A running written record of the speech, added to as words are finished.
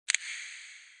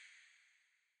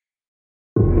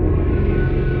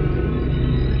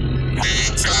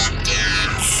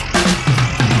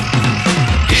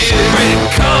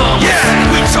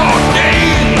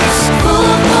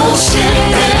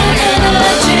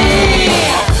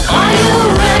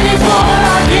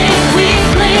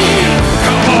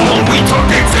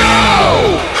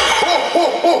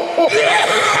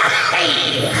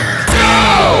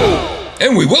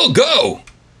we will go.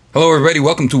 Hello, everybody.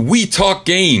 Welcome to We Talk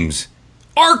Games.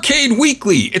 Arcade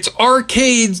Weekly. It's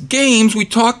arcade games we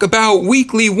talk about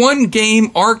weekly. One game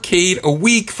arcade a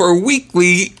week for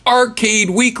weekly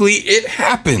Arcade Weekly. It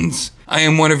happens. I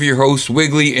am one of your hosts,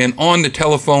 Wiggly, and on the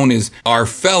telephone is our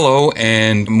fellow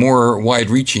and more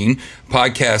wide-reaching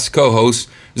podcast co-host,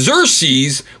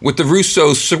 Xerxes, with the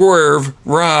Russo Swerve,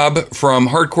 Rob from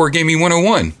Hardcore Gaming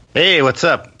 101. Hey, what's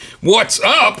up? What's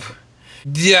up?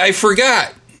 Yeah, I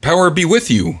forgot. Power be with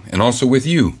you, and also with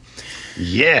you.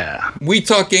 Yeah. We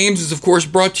Talk Games is, of course,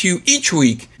 brought to you each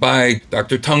week by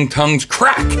Dr. Tung Tung's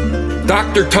Crack.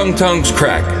 Dr. Tung Tung's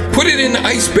Crack. Put it in the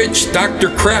ice, bitch.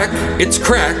 Dr. Crack. It's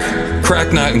crack.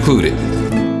 Crack not included.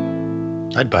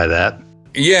 I'd buy that.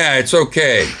 Yeah, it's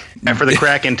okay. And for the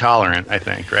crack intolerant, I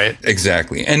think, right?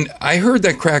 Exactly. And I heard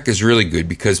that crack is really good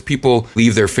because people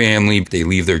leave their family, they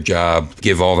leave their job,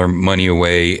 give all their money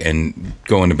away, and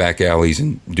go into back alleys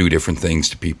and do different things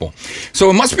to people. So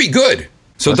it must be good.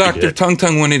 So Dr. Tung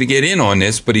Tung wanted to get in on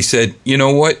this, but he said, you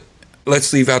know what?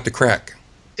 Let's leave out the crack.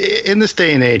 In this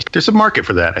day and age, there's a market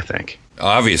for that, I think.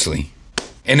 Obviously.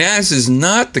 And as is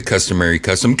not the customary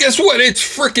custom, guess what? It's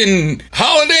frickin'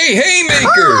 Holiday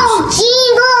Haymakers! Oh,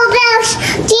 jingle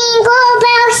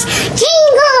bells,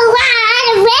 jingle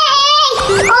right away!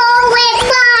 Oh,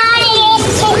 everybody,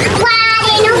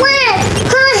 riding away!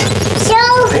 So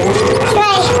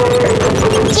great!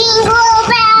 Jingle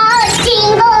bells,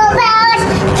 jingle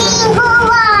all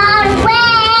the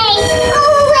way!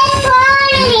 Oh,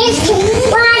 everybody is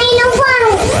riding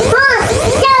away! So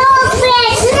great!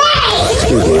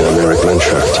 Excuse me, I'm Eric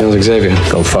Lenshaw. Tell Xavier,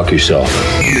 go fuck yourself.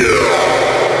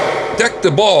 Deck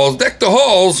the balls, deck the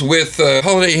halls with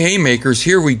Holiday Haymakers.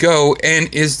 Here we go.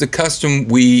 And is the custom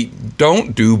we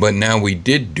don't do, but now we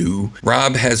did do.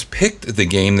 Rob has picked the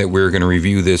game that we're going to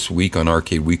review this week on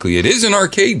Arcade Weekly. It is an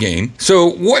arcade game. So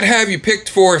what have you picked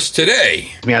for us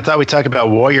today? I thought we'd talk about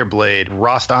Warrior Blade,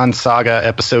 Rastan Saga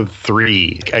Episode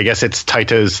 3. I guess it's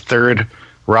Taito's third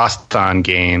Rastan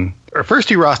game. Our first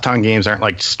two Rastan games aren't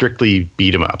like strictly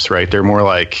beat 'em ups, right? They're more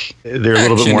like they're a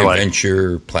little bit more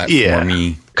adventure, like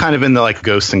platformy, kind of in the like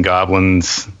Ghosts and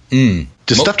Goblins.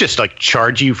 Does stuff just like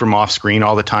charge you from off screen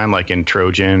all the time, like in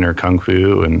Trojan or Kung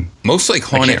Fu? And most like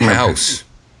Haunted House,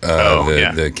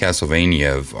 the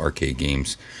Castlevania of arcade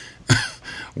games.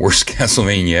 Worst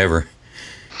Castlevania ever.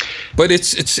 But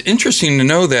it's interesting to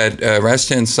know that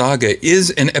Rastan Saga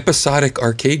is an episodic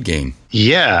arcade game.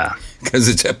 Yeah. Because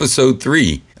it's episode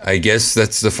 3. I guess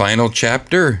that's the final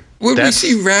chapter. Would we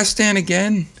see Rastan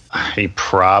again?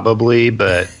 Probably,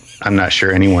 but I'm not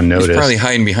sure anyone noticed. He's probably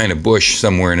hiding behind a bush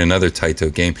somewhere in another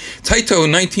Taito game. Taito,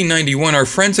 1991, our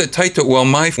friends at Taito, well,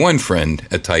 my one friend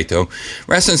at Taito,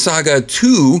 Rastan Saga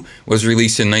 2 was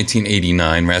released in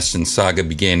 1989. Rastan Saga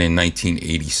began in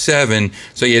 1987.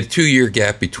 So you had a 2-year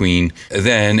gap between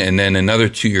then and then another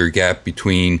 2-year gap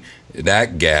between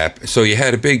that gap. So you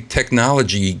had a big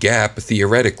technology gap,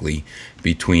 theoretically,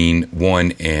 between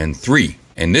 1 and 3.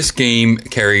 And this game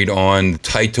carried on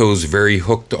Taito's very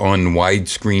hooked on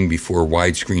widescreen before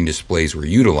widescreen displays were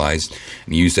utilized,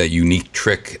 and used that unique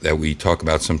trick that we talk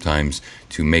about sometimes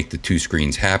to make the two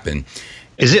screens happen.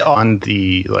 Is it on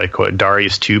the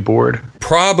Darius 2 board?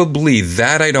 Probably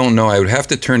that. I don't know. I would have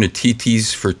to turn to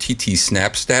TT's for TT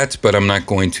Snap Stats, but I'm not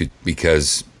going to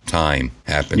because time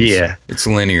happens. Yeah. It's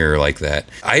linear like that.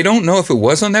 I don't know if it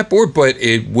was on that board, but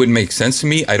it would make sense to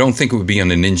me. I don't think it would be on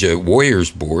the Ninja Warrior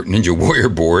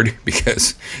board,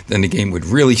 because then the game would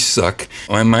really suck.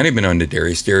 It might have been on the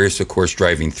Darius. Darius, of course,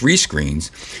 driving 3 screens.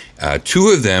 2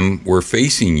 of them were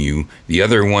facing you. The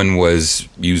other one was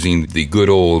using the good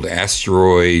old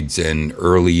Asteroids and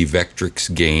early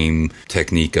Vectrix game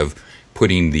technique of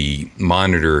putting the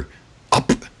monitor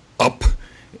up,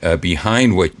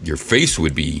 behind what your face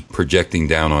would be, projecting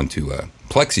down onto a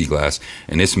plexiglass,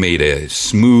 and this made a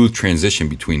smooth transition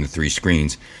between the 3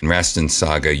 screens. And Rastan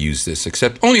Saga used this,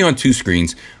 except only on 2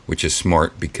 screens, which is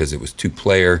smart because it was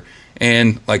 2-player.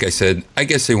 And like I said, I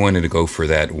guess they wanted to go for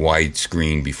that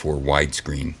widescreen before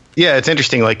widescreen. Yeah, it's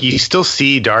interesting. Like, you still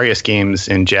see Darius games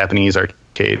in Japanese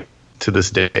arcade to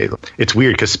this day. It's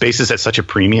weird because space is at such a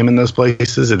premium in those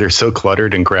places. They're so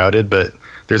cluttered and crowded, but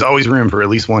there's always room for at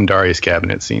least one Darius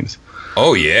cabinet, it seems.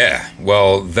 Oh, yeah.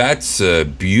 Well, that's a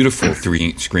beautiful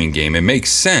 3-screen game. It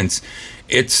makes sense.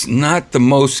 It's not the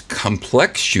most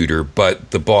complex shooter,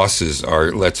 but the bosses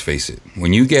are, let's face it,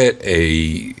 when you get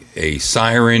a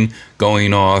siren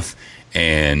going off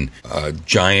and a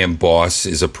giant boss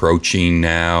is approaching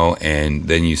now, and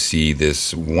then you see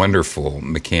this wonderful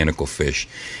mechanical fish.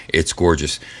 It's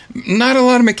gorgeous. Not a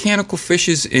lot of mechanical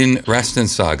fishes in Rastan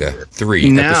Saga 3,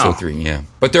 no. Episode 3, yeah.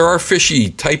 But there are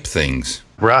fishy type things.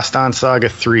 Rastan Saga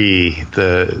 3,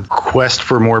 the quest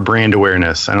for more brand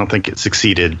awareness. I don't think it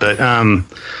succeeded, but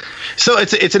so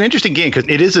it's an interesting game because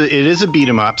it is a beat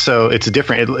 'em up. So it's a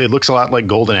different. It looks a lot like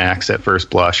Golden Axe at first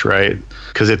blush, right?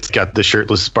 Because it's got the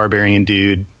shirtless barbarian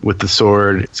dude with the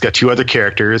sword. It's got 2 other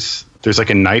characters. There's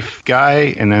like a knife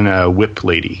guy and then a whip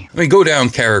lady. Let me go down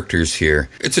characters here.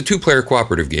 It's a 2-player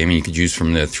cooperative game, and you could choose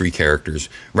from the 3 characters.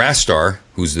 Rastar,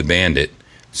 who's the bandit.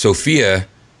 Sophia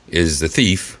is the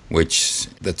thief, which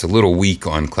that's a little weak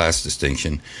on class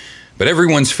distinction. But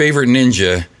everyone's favorite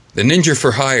ninja, the ninja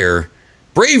for hire,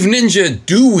 Brave Ninja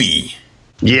Dewey.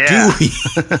 Yeah.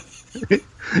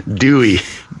 Dewey.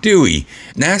 Dewey.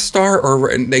 Nastar,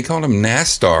 or they call him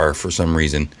Nastar for some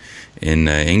reason in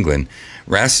England.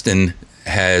 Rastan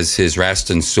has his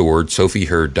Rastan sword, Sophie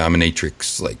her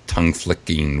dominatrix, like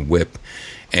tongue-flicking whip,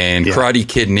 and Karate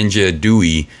Kid Ninja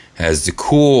Dewey has the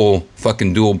cool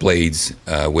fucking dual blades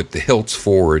with the hilts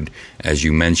forward, as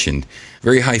you mentioned.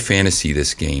 Very high fantasy,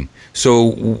 this game.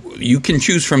 So you can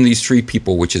choose from these 3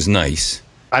 people, which is nice.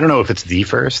 I don't know if it's the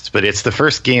first, but it's the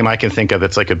first game I can think of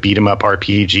that's like a beat-em-up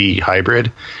RPG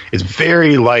hybrid. It's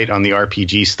very light on the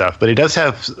RPG stuff, but it does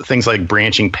have things like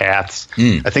branching paths.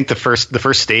 I think the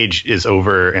first stage is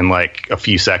over in like a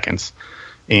few seconds,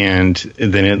 and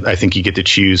then I think you get to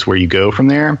choose where you go from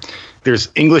there. There's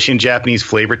English and Japanese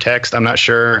flavor text. I'm not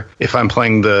sure if I'm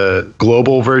playing the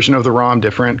global version of the ROM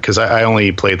different, because I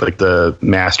only played like the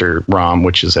master ROM,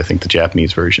 which is I think the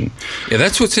Japanese version. Yeah,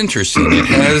 that's what's interesting. It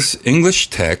has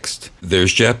English text.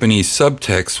 There's Japanese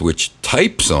subtext, which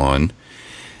types on.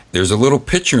 There's a little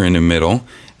picture in the middle.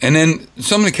 And then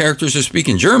some of the characters are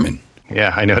speaking German.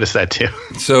 Yeah, I noticed that too.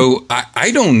 So I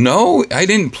don't know. I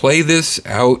didn't play this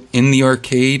out in the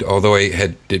arcade, although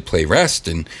I did play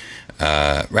Rastan.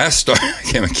 Rastar,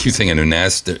 I keep thinking of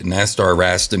Nastar,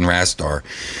 Rastar.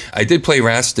 I did play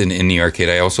Rastan in the arcade.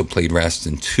 I also played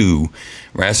Rastan 2.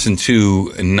 Rastan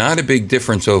 2, not a big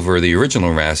difference over the original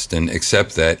Rastan,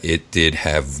 except that it did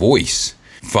have voice.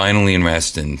 Finally, in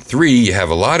Rastan 3, you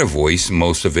have a lot of voice.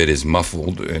 Most of it is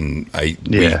muffled, and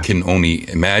we can only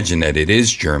imagine that it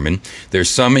is German. There's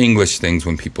some English things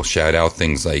when people shout out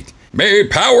things like, "May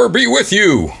power be with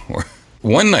you!" Or,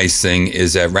 one nice thing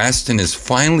is that Rastan has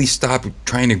finally stopped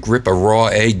trying to grip a raw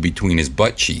egg between his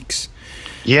butt cheeks.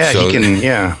 Yeah, so he can,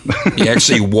 yeah. He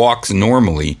actually walks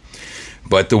normally.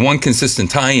 But the one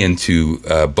consistent tie-in to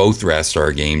both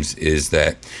Rastar games is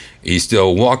that he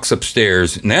still walks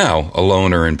upstairs, now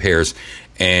alone or in pairs,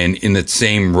 and in the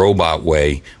same robot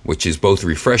way, which is both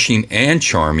refreshing and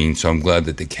charming. So I'm glad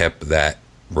that they kept that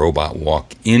robot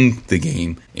walk in the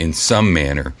game in some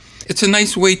manner. It's a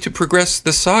nice way to progress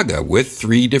the saga with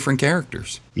 3 different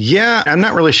characters. Yeah, I'm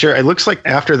not really sure. It looks like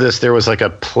after this, there was like a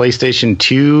PlayStation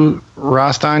 2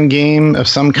 Rastan game of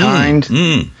some kind,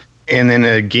 and then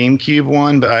a GameCube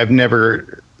one, but I've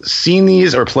never seen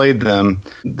these or played them.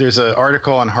 There's an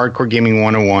article on Hardcore Gaming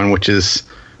 101, which is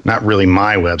not really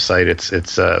my website.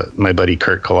 It's my buddy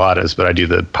Kurt Collada's, but I do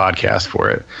the podcast for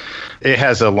it. It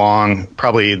has a long,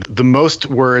 probably the most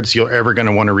words you're ever going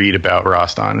to want to read about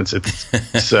Rastan.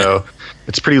 So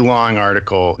it's a pretty long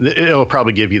article. It'll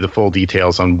probably give you the full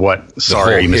details on what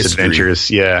sorry misadventures.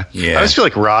 Yeah. I just feel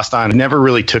like Rastan never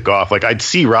really took off. Like I'd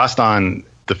see Rastan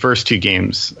the first 2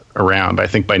 games around, but I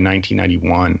think by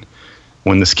 1991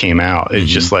 when this came out,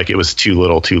 it's just like it was too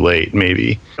little too late,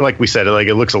 maybe. Like we said, like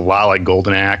it looks a lot like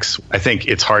Golden Axe. I think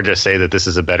it's hard to say that this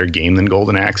is a better game than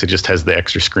Golden Axe. It just has the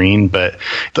extra screen, but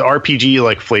the RPG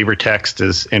like flavor text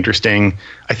is interesting.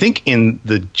 I think in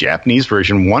the Japanese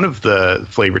version, one of the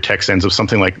flavor text ends with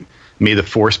something like "May the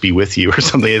Force be with you" or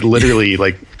something. It literally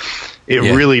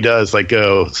really does like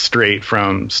go straight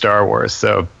from Star Wars.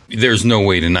 So there's no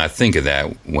way to not think of that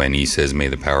when he says "May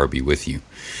the power be with you."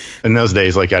 In those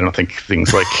days, like I don't think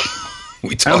things like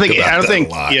we talk about that a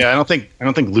lot. Yeah, I don't think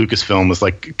Lucasfilm was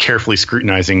like carefully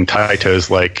scrutinizing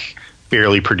Taito's like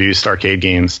barely produced arcade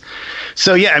games.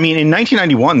 So yeah, I mean, in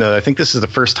 1991 though, I think this is the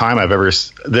first time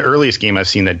the earliest game I've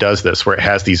seen that does this, where it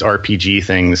has these RPG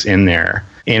things in there,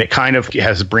 and it kind of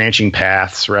has branching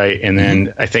paths, right? And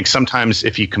then I think sometimes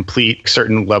if you complete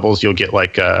certain levels, you'll get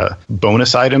like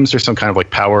bonus items or some kind of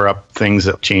like power up things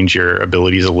that change your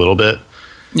abilities a little bit.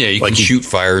 Yeah, you can shoot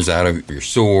fires out of your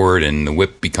sword, and the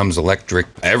whip becomes electric.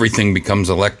 Everything becomes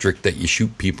electric that you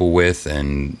shoot people with,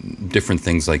 and different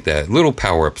things like that. Little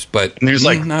power-ups, but there's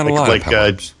not a lot of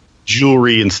power-ups.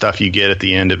 Jewelry and stuff you get at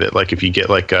the end of it. Like if you get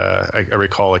like I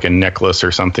recall like a necklace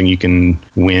or something, you can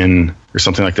win or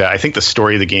something like that. I think the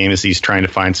story of the game is he's trying to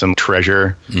find some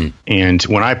treasure, and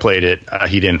when I played it,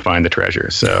 he didn't find the treasure.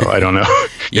 So I don't know.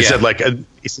 It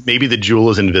said maybe the jewel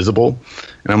is invisible,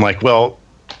 and I'm like, well,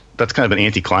 that's kind of an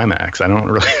anticlimax. I don't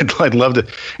really. I'd love to.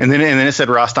 And then it said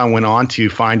Rastan went on to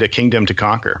find a kingdom to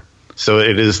conquer. So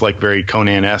it is like very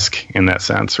Conan-esque in that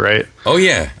sense, right? Oh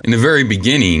yeah. In the very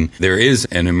beginning, there is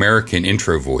an American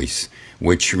intro voice,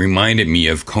 which reminded me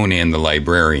of Conan the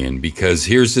Librarian, because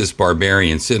here's this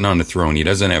barbarian sitting on the throne. He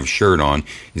doesn't have a shirt on.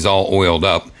 He's all oiled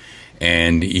up,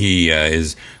 and he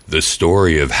is the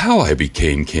story of how I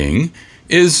became king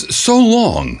is so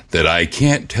long that I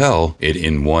can't tell it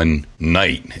in one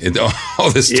night.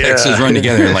 All this text is run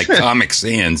together in like Comic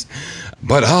Sans.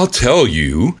 But I'll tell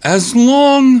you as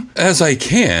long as I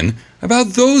can about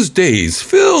those days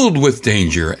filled with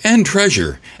danger and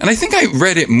treasure. And I think I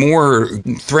read it more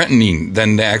threatening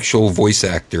than the actual voice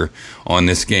actor on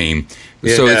this game.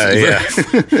 Yeah, so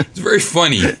it's very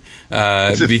funny.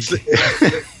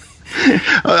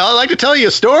 I'd like to tell you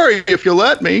a story if you'll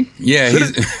let me. Yeah,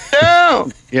 he's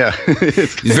down. Yeah,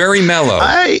 he's very mellow.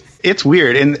 It's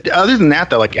weird. And other than that,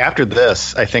 though, like after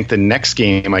this, I think the next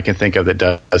game I can think of that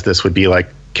does this would be like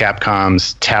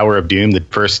Capcom's Tower of Doom, the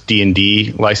first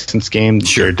D&D licensed game,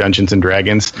 sure, Dungeons and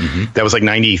Dragons. Mm-hmm. That was like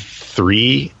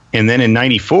 93. And then in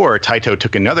 94, Taito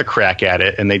took another crack at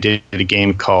it, and they did a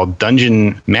game called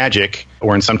Dungeon Magic,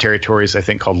 or in some territories, I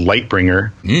think called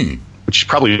Lightbringer. Which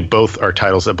probably both are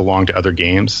titles that belong to other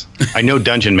games. I know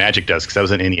Dungeon Magic does because that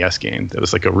was an NES game. That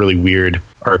was like a really weird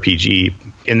RPG.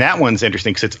 And that one's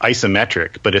interesting because it's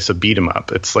isometric, but it's a beat 'em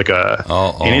up. It's like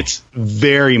and it's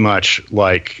very much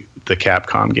like the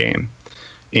Capcom game.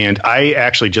 And I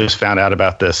actually just found out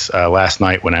about this last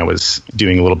night when I was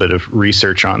doing a little bit of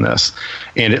research on this.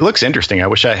 And it looks interesting. I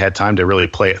wish I had time to really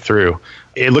play it through.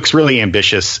 It looks really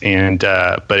ambitious, and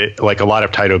but like a lot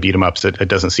of Taito beat 'em ups, it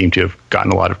doesn't seem to have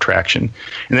gotten a lot of traction.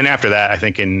 And then after that, I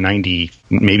think in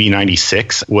maybe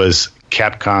 96 was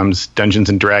Capcom's Dungeons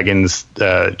and Dragons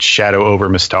Shadow over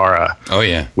Mystara. Oh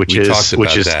yeah, which is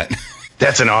that.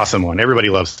 That's an awesome one. Everybody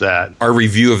loves that. Our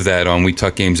review of that on We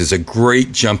Talk Games is a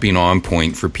great jumping on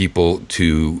point for people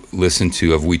to listen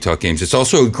to of We Talk Games. It's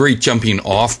also a great jumping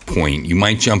off point. You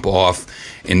might jump off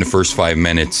in the first 5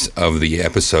 minutes of the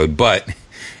episode, but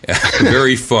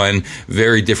very fun,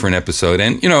 very different episode.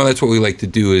 And, that's what we like to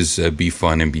do is be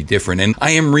fun and be different. And I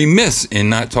am remiss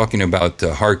in not talking about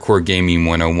Hardcore Gaming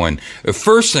 101. The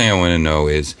first thing I want to know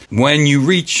is, when you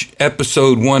reach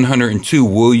episode 102,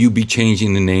 will you be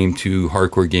changing the name to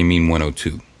Hardcore Gaming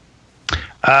 102?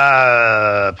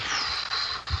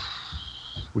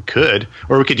 We could.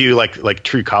 Or we could do like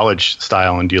True College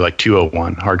style and do like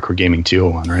 201, Hardcore Gaming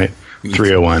 201, right?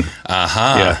 301.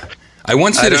 Yeah. I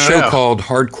once did a show called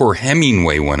Hardcore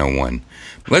Hemingway 101.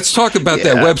 Let's talk about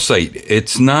that website.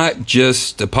 It's not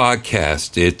just a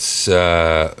podcast. It's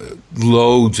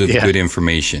loads of good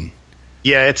information.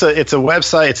 Yeah, it's a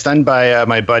website. It's done by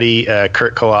my buddy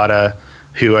Kurt Collada,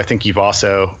 who I think you've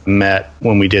also met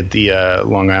when we did the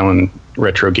Long Island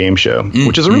Retro Game Show,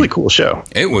 which is a really cool show.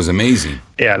 It was amazing.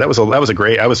 Yeah, that was a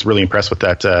great. I was really impressed with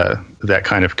that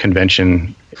kind of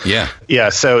convention. Yeah.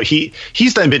 So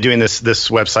he's been doing this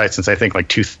website since I think like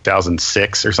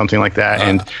 2006 or something like that.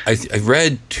 And I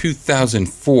read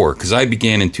 2004 because I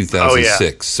began in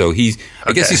 2006. So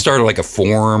I guess he started like a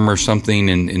forum or something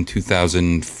in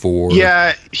 2004.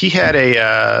 Yeah, he had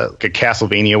a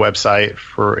Castlevania website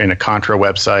and a Contra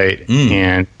website,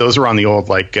 and those were on the old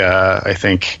I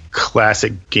think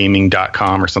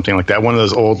classicgaming.com or something like that. One of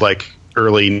those old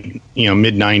early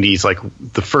mid 90s, like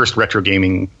the first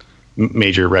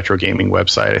major retro gaming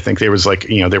website. I think there was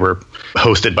they were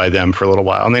hosted by them for a little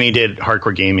while, and then he did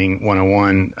Hardcore Gaming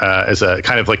 101 as a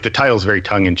kind of the title's very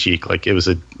tongue in cheek, it was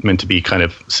meant to be kind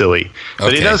of silly,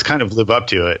 but it does kind of live up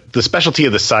to it. The specialty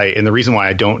of the site, and the reason why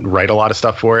I don't write a lot of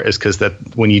stuff for it, is because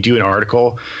that when you do an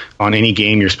article on any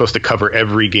game, you're supposed to cover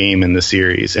every game in the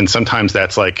series, and sometimes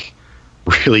that's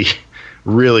really,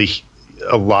 really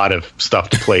a lot of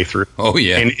stuff to play through.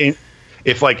 And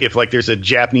if there's a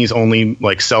Japanese only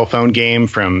cell phone game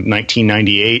from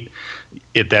 1998,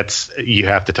 you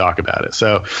have to talk about it.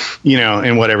 So,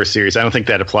 in whatever series, I don't think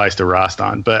that applies to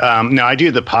Rastan, but no, I do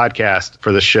the podcast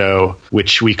for the show,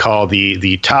 which we call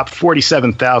the top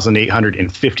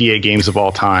 47,858 games of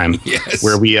all time. Yes.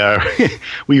 Where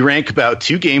we rank about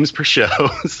 2 games per show.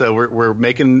 So we're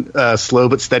making slow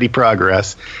but steady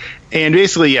progress. And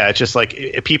basically, it's just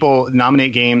people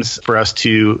nominate games for us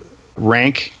to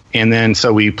rank. And then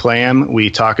so we play them, we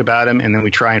talk about them, and then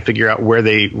we try and figure out where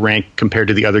they rank compared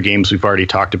to the other games we've already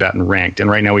talked about and ranked. And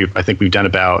right now I think we've done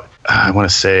about, I want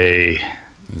to say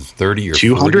 30 or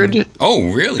 200. 40?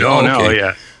 Oh, really? No,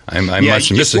 yeah. I must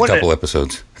have missed a couple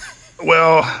episodes.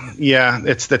 Well, yeah,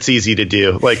 that's easy to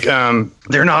do. Like,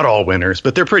 they're not all winners,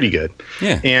 but they're pretty good.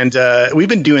 Yeah. And we've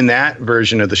been doing that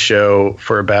version of the show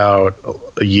for about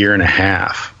a year and a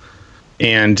half.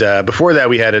 And before that,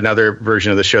 we had another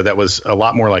version of the show that was a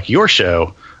lot more like your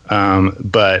show,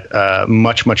 but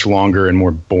much, much longer and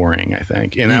more boring, I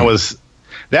think. And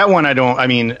that one,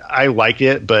 I like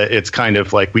it, but it's kind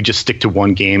of like we just stick to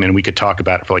one game and we could talk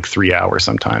about it for like 3 hours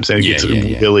sometimes. And it's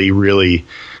really, really,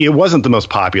 it wasn't the most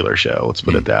popular show. Let's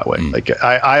put it that way. Like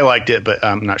I liked it, but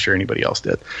I'm not sure anybody else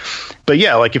did. But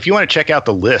yeah, like if you want to check out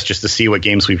the list just to see what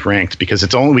games we've ranked, because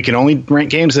we can only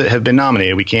rank games that have been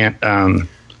nominated. We can't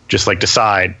just like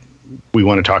decide we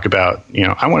want to talk about,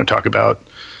 I want to talk about,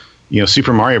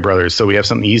 Super Mario Brothers. So we have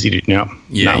something easy to, not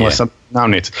unless something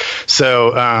nominates. So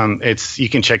you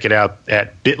can check it out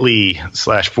at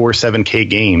bit.ly/47K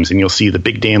games and you'll see the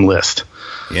big damn list.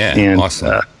 Yeah. And,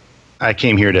 awesome. I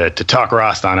came here to talk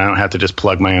Roston. I don't have to just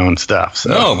plug my own stuff. So.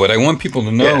 No, but I want people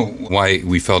to know why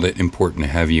we felt it important to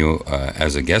have you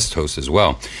as a guest host as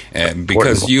well,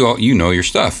 because you know your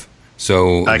stuff.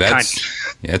 So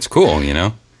that's cool.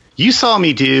 You saw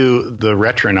me do the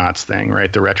Retronauts thing,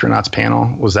 right? The Retronauts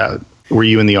panel. Were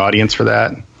you in the audience for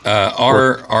that?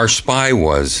 Our spy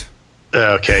was.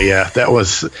 Okay, yeah,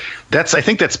 I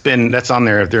think that's on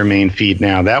their main feed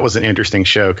now. That was an interesting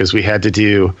show because we had to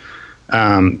do.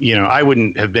 I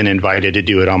wouldn't have been invited to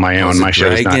do it on my own. My show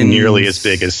is not nearly as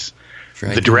big as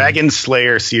the Dragon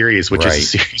Slayer series, which is a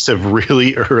series of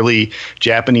really early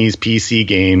Japanese PC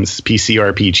games, PC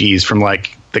RPGs from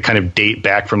like the kind of date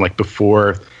back from like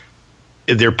before.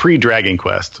 They're pre-Dragon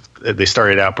Quest. They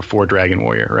started out before Dragon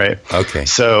Warrior, right? Okay.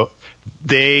 So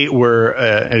they were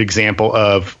an example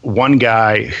of one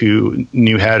guy who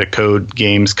knew how to code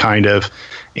games, kind of,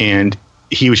 and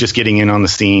he was just getting in on the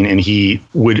scene, and he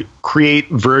would create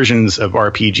versions of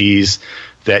RPGs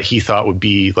that he thought would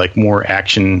be like more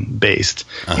action based.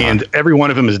 And every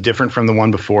one of them is different from the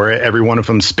one before it. Every one of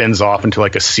them spins off into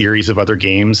like a series of other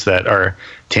games that are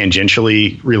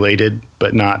tangentially related,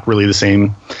 but not really the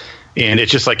same. And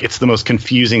it's just like, it's the most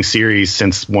confusing series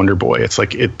since Wonder Boy. It's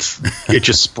like, it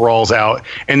just sprawls out,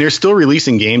 and they're still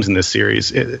releasing games in this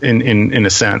series in a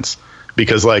sense,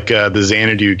 because like the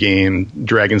Xanadu game,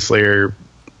 Dragon Slayer,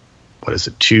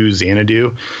 2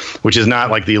 Xanadu, which is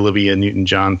not like the Olivia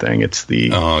Newton-John thing. It's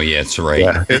the... Oh, yeah, it's right.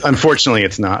 Yeah, unfortunately,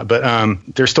 it's not. But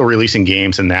they're still releasing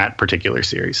games in that particular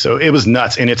series. So it was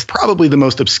nuts. And it's probably the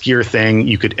most obscure thing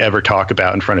you could ever talk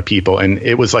about in front of people. And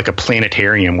it was like a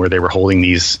planetarium where they were holding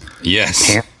these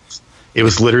panels. It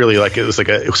was literally like,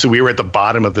 so we were at the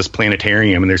bottom of this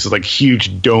planetarium, and there's this like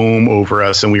huge dome over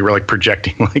us, and we were like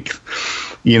projecting like,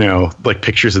 like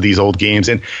pictures of these old games.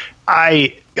 And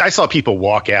I saw people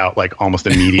walk out like almost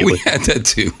immediately. We had that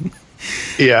too.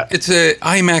 Yeah. It's a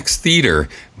IMAX theater,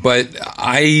 but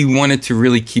I wanted to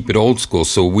really keep it old school.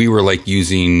 So we were like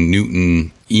using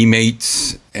Newton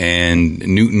eMates and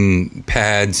Newton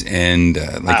pads and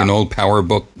an old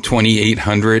PowerBook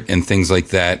 2800 and things like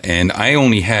that. And I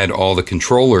only had all the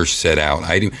controllers set out.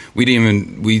 We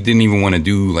didn't even want to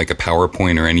do like a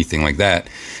PowerPoint or anything like that.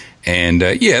 And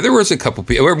there was a couple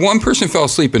people. One person fell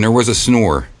asleep, and there was a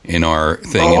snore in our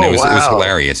thing, and it was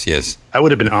hilarious. Yes, I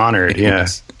would have been honored.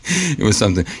 Yes, it was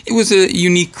something. It was a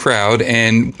unique crowd,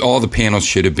 and all the panels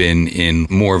should have been in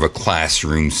more of a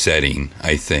classroom setting.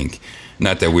 I think,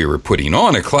 not that we were putting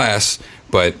on a class,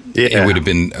 but it would have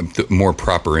been a more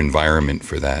proper environment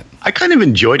for that. I kind of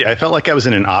enjoyed it. I felt like I was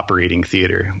in an operating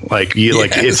theater.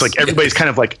 It's like everybody's kind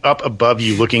of like up above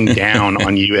you, looking down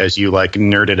on you as you like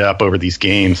nerded up over these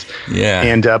games. Yeah.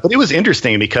 And but it was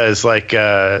interesting because like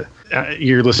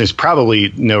your listeners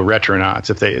probably know Retronauts.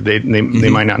 If they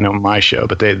might not know my show,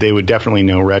 but they would definitely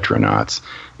know Retronauts.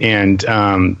 And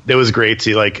it was great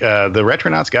to the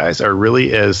Retronauts guys are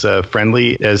really as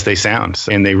friendly as they sound,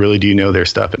 and they really do know their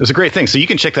stuff. It was a great thing. So you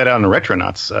can check that out on the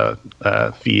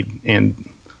Retronauts feed.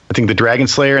 And I think the Dragon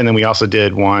Slayer, and then we also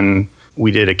did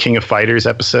a King of Fighters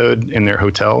episode in their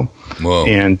hotel. Whoa.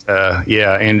 And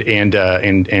and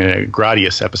a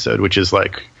Gradius episode, which is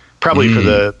like probably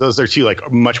those are two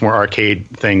like much more arcade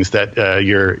things that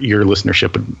your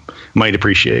listenership might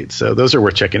appreciate. So those are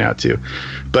worth checking out too.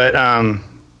 But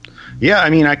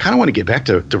I mean, I kind of want to get back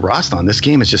to Roston. This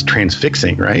game is just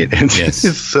transfixing, right? Yes.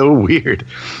 It's so weird.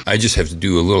 I just have to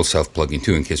do a little self-plugging,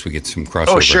 too, in case we get some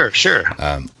crossover. Oh, sure.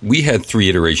 We had 3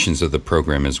 iterations of the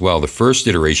program as well. The first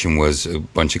iteration was a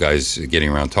bunch of guys getting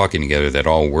around talking together that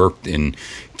all worked in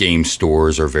game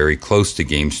stores or very close to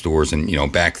game stores.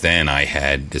 And, back then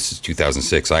this is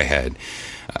 2006, I had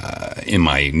in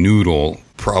my Noodle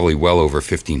probably well over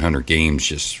 1,500 games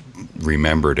just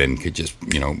remembered and could just,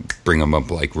 bring them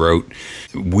up like rote.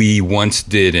 We once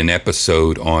did an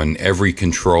episode on every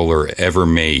controller ever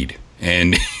made,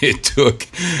 and it took,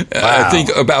 I think,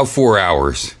 about 4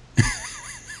 hours.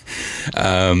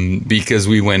 Because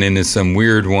we went into some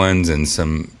weird ones and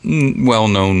some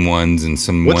well-known ones and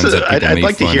some ones that people I'd made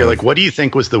like to fun hear, of. like, what do you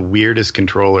think was the weirdest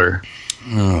controller?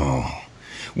 Oh,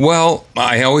 well,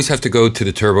 I always have to go to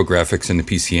the TurboGrafx and the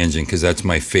PC Engine because that's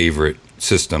my favorite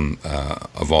system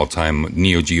of all time.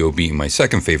 Neo Geo being my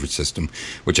second favorite system,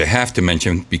 which I have to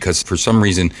mention because for some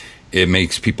reason it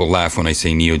makes people laugh when I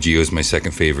say Neo Geo is my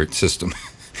second favorite system.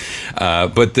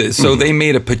 So they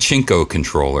made a pachinko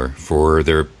controller for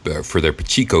their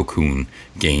Pachinko-kun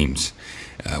games,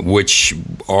 which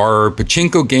are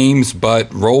pachinko games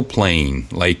but role playing,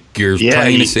 like you're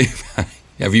trying to save.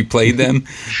 Have you played them?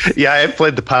 Yeah, I've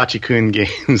played the Pachikun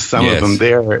games. Some of them,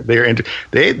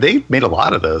 they made a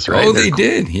lot of those, right? Oh, they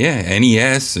did. Yeah,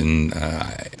 NES, and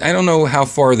I don't know how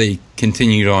far they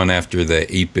continued on after the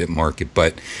 8-bit market,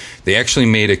 but they actually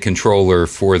made a controller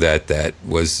for that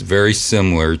was very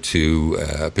similar to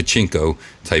a pachinko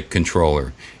type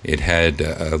controller. It had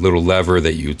a little lever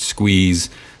that you'd squeeze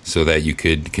so that you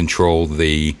could control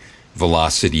the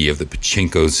velocity of the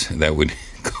pachinkos that would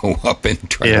go up and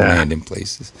try to land in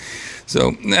places.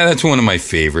 So that's one of my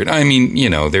favorite. I mean,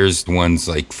 there's ones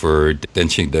like for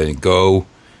Denshin Go.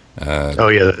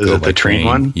 The train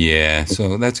one? Yeah,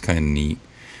 so that's kind of neat.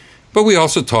 But we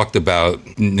also talked about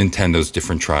Nintendo's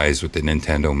different tries with the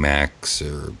Nintendo Max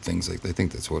or things like that. I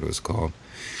think that's what it was called.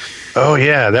 Oh,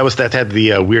 yeah. That had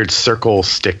the weird circle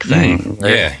stick thing.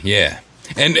 Right? Yeah.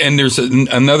 And there's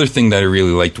another thing that I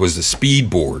really liked was the speed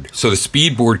board. So the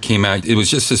speed board came out. It was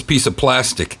just this piece of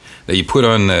plastic that you put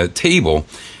on the table,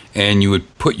 and you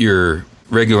would put your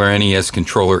regular NES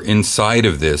controller inside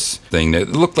of this thing that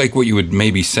looked like what you would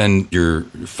maybe send your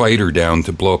fighter down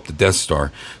to blow up the Death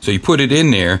Star. So you put it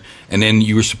in there, and then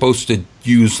you were supposed to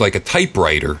use like a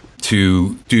typewriter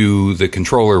to do the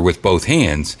controller with both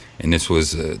hands, and this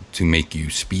was to make you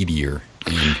speedier.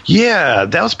 Yeah,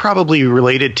 that was probably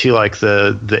related to like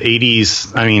the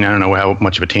 80s. I mean, I don't know how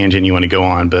much of a tangent you want to go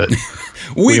on, but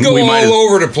we go all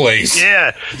over the place.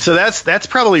 Yeah, so that's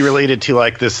probably related to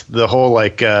like the whole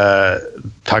like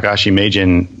Takashi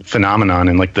Meijin phenomenon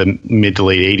in like the mid to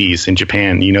late 80s in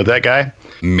Japan. You know that guy?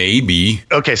 Maybe.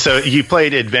 Okay, so you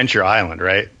played Adventure Island,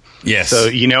 right? Yes. So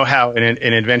you know how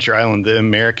in Adventure Island, the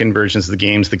American versions of the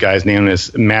games, the guy's name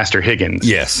is Master Higgins.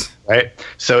 Yes. Right.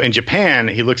 So in Japan,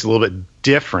 he looks a little bit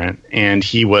different, and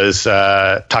he was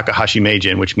Takahashi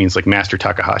Meijin, which means like Master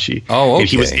Takahashi. Oh, okay. And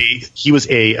he was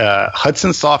a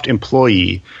Hudson Soft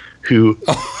employee who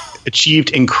achieved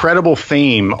incredible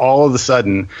fame all of a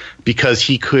sudden because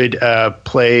he could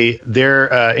play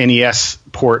their NES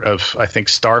port of, I think,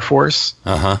 Star Force.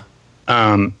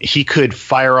 He could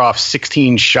fire off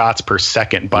 16 shots per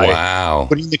second by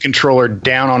putting the controller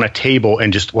down on a table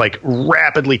and just like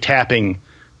rapidly tapping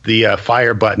the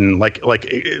fire button. Like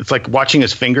it's like watching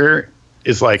his finger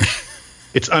is like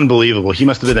it's unbelievable. He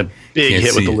must have been a big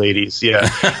hit with the ladies. Yeah,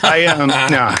 sorry.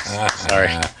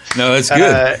 No, that's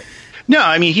good. No,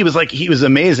 I mean he was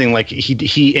amazing. Like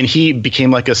he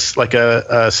became like a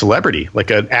celebrity,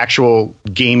 like an actual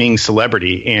gaming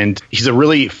celebrity, and he's a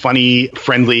really funny,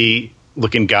 friendly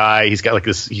looking guy. He's got like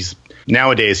this.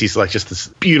 Nowadays he's like just this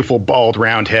beautiful bald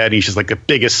round head. He's just like the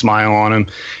biggest smile on him.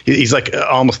 He's like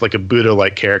almost like a Buddha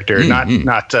like character,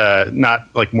 not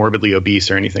like morbidly obese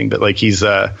or anything, but like he's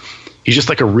just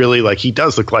like a really like he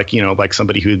does look like like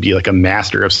somebody who would be like a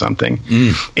master of something.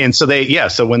 And so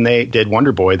so when they did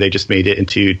Wonder Boy, they just made it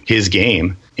into his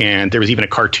game, and there was even a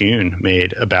cartoon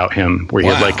made about him where he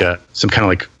had like some kind of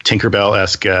like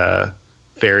Tinkerbell-esque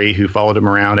fairy who followed him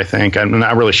around. I think I'm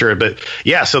not really sure, but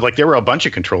yeah. So like there were a bunch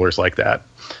of controllers like that.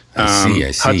 I see.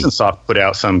 Hudson Soft put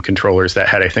out some controllers that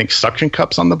had, I think, suction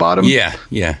cups on the bottom. Yeah.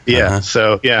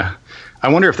 So yeah, I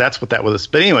wonder if that's what that was.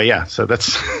 But anyway, yeah. So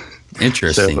that's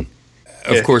interesting.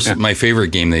 Of course, my favorite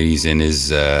game that he's in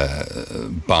is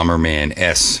Bomberman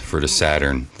S for the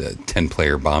Saturn, the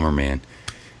 10-player Bomberman.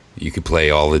 You could play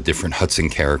all the different Hudson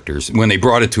characters. When they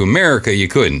brought it to America, you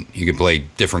couldn't. You could play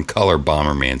different color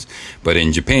Bombermans. But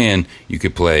in Japan, you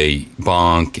could play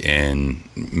Bonk and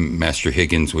Master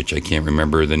Higgins, which I can't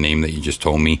remember the name that you just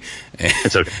told me.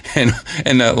 It's okay.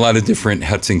 and a lot of different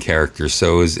Hudson characters.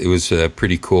 So it was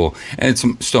pretty cool. And it's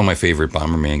still my favorite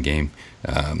Bomberman game.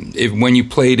 When you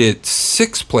played it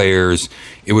 6 players,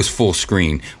 it was full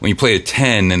screen. When you played it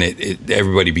 10, then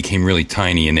everybody became really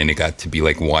tiny, and then it got to be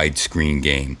like widescreen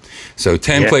game. So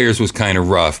 10 players was kind of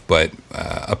rough, but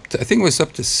I think it was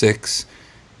up to 6.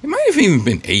 It might have even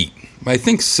been 8. I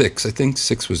think 6. I think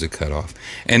 6 was a cutoff.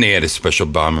 And they had a special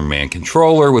Bomberman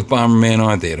controller with Bomberman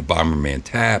on it. They had a Bomberman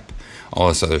tap, all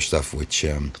this other stuff, which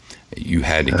you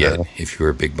had to get if you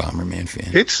were a big Bomberman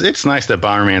fan. It's nice that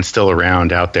Bomberman's still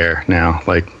around out there now.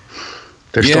 Like,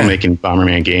 they're still making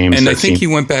Bomberman games. And I think he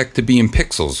went back to being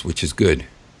pixels, which is good.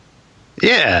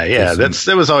 Yeah.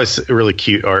 That was always really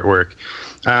cute artwork.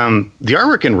 The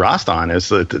artwork in Roston is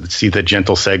see the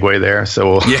gentle segue there.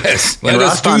 So yes, let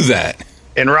us do that.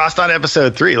 In Roston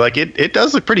episode 3, like it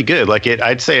does look pretty good. Like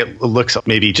I'd say it looks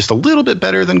maybe just a little bit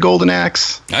better than Golden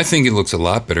Axe. I think it looks a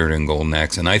lot better than Golden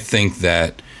Axe, and I think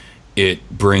that it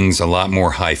brings a lot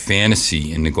more high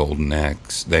fantasy into Golden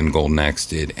Axe than Golden Axe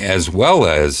did, as well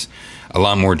as a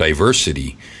lot more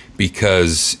diversity,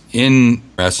 because in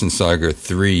Rastan Saga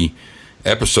 3,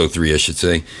 episode 3, I should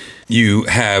say, you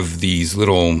have these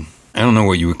little, I don't know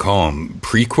what you would call them,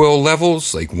 prequel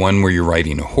levels, like one where you're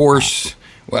riding a horse.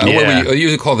 Well, I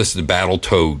usually call this the Battle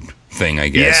Toad thing, I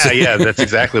guess. Yeah, that's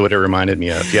exactly what it reminded me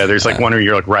of. Yeah, there's like one where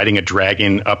you're like riding a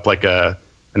dragon up like an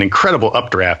incredible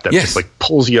updraft that just like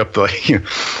pulls you up.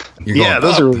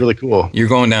 Those are really cool. You're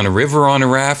going down a river on a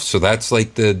raft, so that's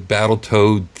like the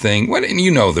Battletoad thing. And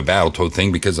you know the Battletoad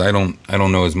thing because I don't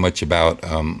know as much about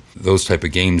those type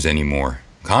of games anymore.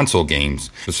 Console games.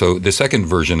 So the second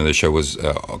version of the show was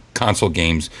console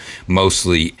games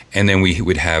mostly, and then we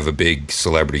would have a big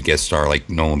celebrity guest star like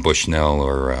Nolan Bushnell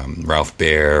or Ralph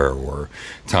Baer or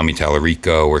Tommy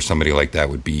Tallarico or somebody like that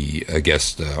would be a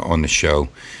guest on the show.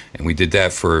 And we did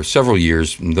that for several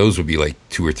years, and those would be like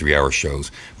 2 or 3 hour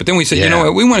shows. But then we said, you know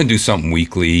what, we want to do something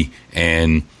weekly,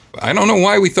 and I don't know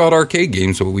why we thought arcade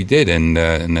games, but we did, and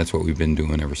that's what we've been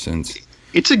doing ever since.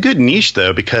 It's a good niche,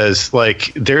 though, because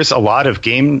like there's a lot of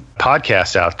game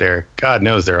podcasts out there. God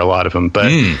knows there are a lot of them,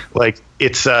 but like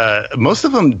it's most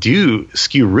of them do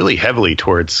skew really heavily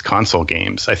towards console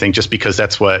games. I think just because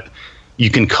that's what you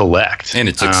can collect, and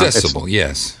it's accessible.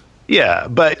 Yes. Yeah,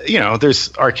 but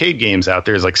there's arcade games out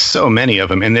there. There's like so many of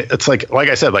them, and it's like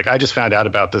I said, like I just found out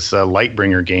about this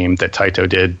Lightbringer game that Taito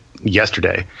did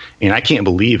yesterday, and I can't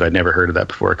believe I'd never heard of that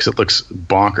before because it looks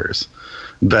bonkers.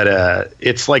 But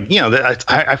it's like,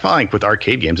 I find like with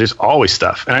arcade games, there's always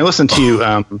stuff. And I listened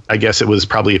to, I guess it was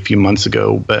probably a few months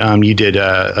ago, but you did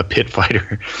a Pit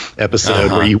Fighter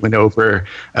episode where you went over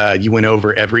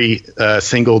every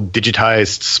single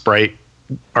digitized sprite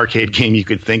arcade game you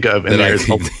could think of. And there's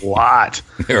a lot.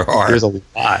 There's a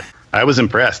lot. I was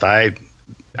impressed.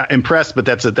 Impressed, but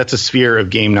that's a sphere of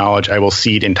game knowledge I will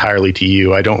cede entirely to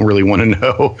you. I don't really want to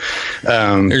know.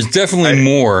 There's definitely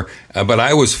more, but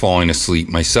I was falling asleep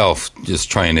myself just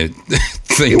trying to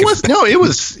think.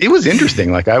 It was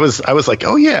interesting. Like I was like,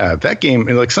 oh yeah, that game.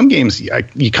 And like some games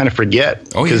you kind of forget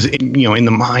because in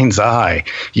the mind's eye,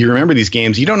 you remember these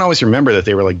games. You don't always remember that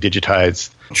they were like digitized.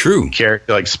 True.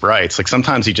 Character like sprites. Like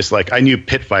sometimes you just like I knew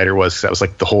Pit Fighter that was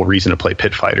like the whole reason to play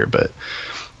Pit Fighter, but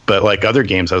like other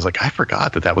games, I was like, I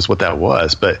forgot that was what that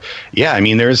was. But yeah, I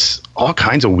mean, there's all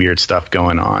kinds of weird stuff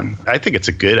going on. I think it's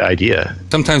a good idea.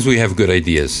 Sometimes we have good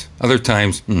ideas. Other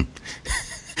times,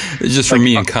 it's just for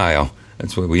me and Kyle.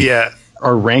 That's what we. Yeah,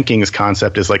 our rankings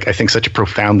concept is like I think such a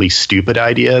profoundly stupid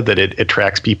idea that it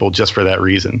attracts people just for that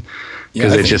reason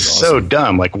because it's just so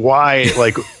dumb. Like why?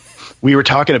 Like we were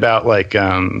talking about like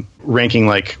ranking.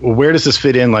 Like where does this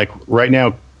fit in? Like right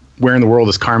now. Where in the world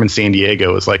is Carmen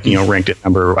Sandiego is like, ranked at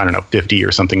number, 50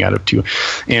 or something out of 2.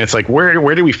 And it's like,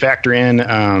 where do we factor in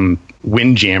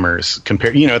Windjammers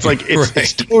compared? It's like,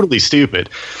 it's totally stupid.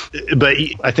 But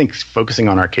I think focusing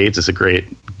on arcades is a great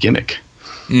gimmick.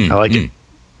 I like it.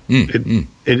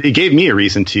 It gave me a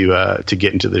reason to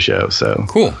get into the show. So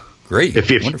cool. Great. If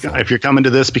you're coming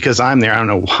to this because I'm there, I don't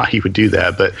know why you would do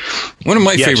that. But one of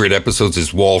my favorite episodes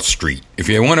is Wall Street. If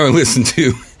you want to listen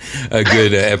to a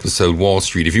good episode, Wall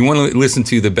Street. If you want to listen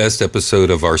to the best episode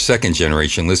of our second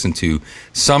generation, listen to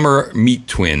Summer Meat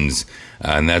Twins.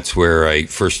 And that's where I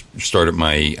first started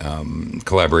my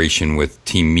collaboration with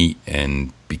Team Meat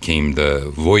and became the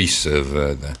voice of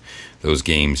those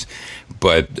games.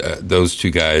 But those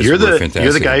two guys were fantastic.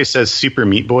 You're the guy who says Super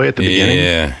Meat Boy at the beginning?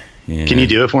 Yeah. Can you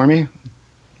do it for me?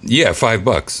 Yeah,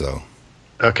 $5 though.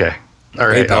 Okay. All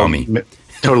right. PayPal me.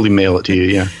 Totally mail it to you,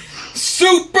 yeah.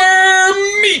 Super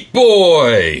Meat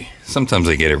Boy! Sometimes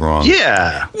I get it wrong.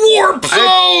 Yeah. Warp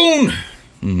Zone!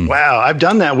 Wow, I've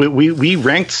done that. We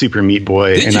ranked Super Meat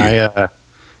Boy. Did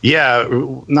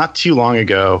you? Not too long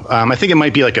ago. I think it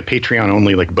might be like a Patreon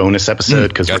only like bonus episode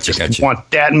because we just want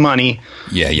that money.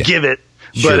 Yeah. Give it.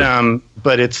 Sure.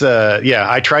 But it's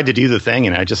I tried to do the thing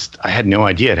and I had no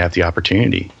idea I'd have the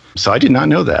opportunity. So I did not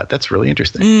know that. That's really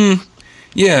interesting.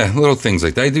 Yeah, little things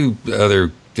like that. I do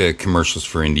other commercials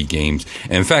for indie games.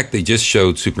 And in fact, they just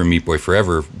showed Super Meat Boy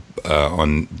Forever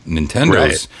on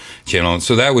Nintendo's channel.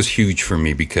 So that was huge for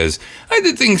me because I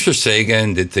did things for Sega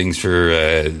and did things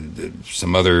for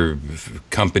some other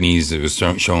companies. It was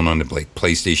shown on the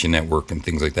PlayStation Network and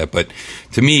things like that. But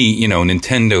to me,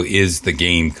 Nintendo is the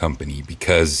game company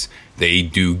because they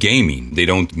do gaming. They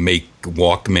don't make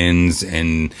Walkmans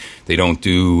and they don't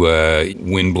do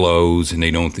wind blows and they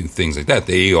don't do things like that.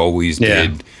 They always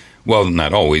did. Well,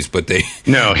 not always, but they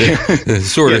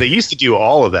sort of. They used to do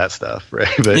all of that stuff, right?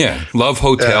 But, love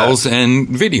hotels and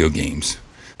video games.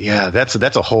 Yeah, that's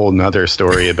a whole nother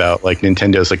story about like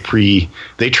Nintendo's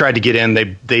they tried to get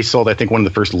in. They sold, I think, one of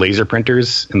the first laser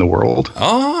printers in the world.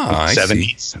 I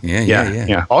 70s. See.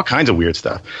 Yeah. All kinds of weird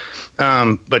stuff.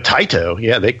 But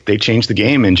Taito, they changed the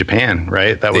game in Japan,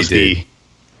 right? That was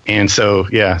And so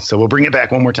we'll bring it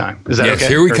back one more time. Is that okay? Yes,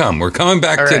 here we come. We're coming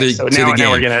back to the game.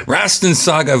 Now we're gonna Rastan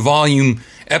Saga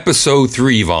Episode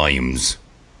 3 volumes.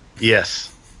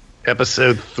 Yes,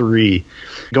 Episode 3.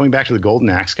 Going back to the Golden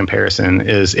Axe comparison,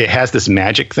 is it has this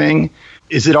magic thing.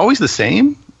 Is it always the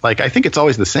same? I think it's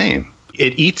always the same.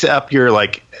 It eats up your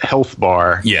health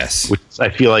bar. Yes, which I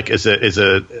feel like is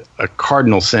a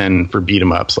cardinal sin for beat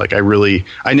 'em ups.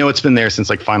 I know it's been there since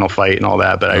Final Fight and all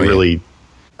that, but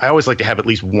I always like to have at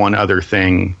least one other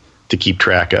thing to keep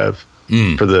track of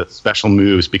for the special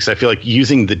moves, because I feel like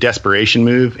using the desperation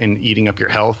move and eating up your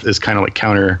health is kind of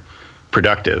counterproductive.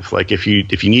 If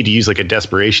you need to use a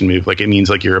desperation move, it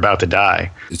means you're about to die.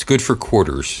 It's good for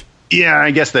quarters. Yeah,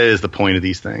 I guess that is the point of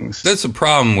these things. That's the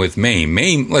problem with MAME.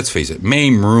 MAME, let's face it,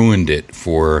 MAME ruined it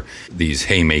for these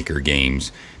Haymaker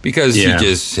games because you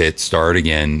just hit start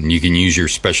again and you can use your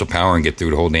special power and get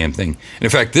through the whole damn thing. And in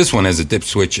fact, this one has a dip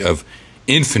switch of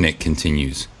infinite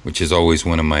continues, which is always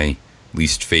one of my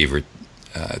least favorite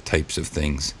types of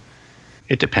things.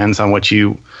 It depends on what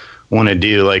you want to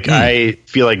do. I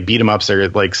feel like beat 'em ups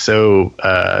are so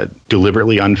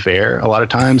deliberately unfair a lot of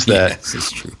times that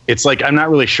it's true. It's I'm not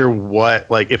really sure what,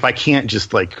 if I can't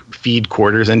just feed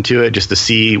quarters into it just to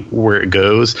see where it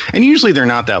goes. And usually they're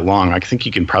not that long. I think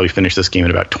you can probably finish this game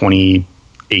in about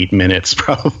 28 minutes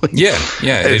probably. Yeah.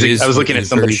 It is. I was looking at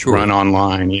somebody's run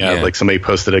online. Somebody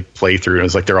posted a playthrough and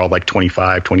it was they're all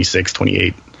 25, 26,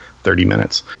 28, 30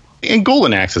 minutes. And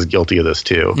Golden Axe is guilty of this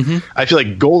too. Mm-hmm. I feel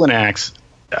like Golden Axe,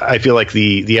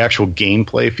 the actual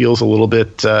gameplay feels a little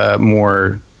bit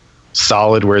more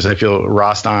solid, whereas I feel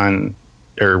Rastan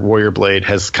or Warrior Blade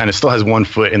still has one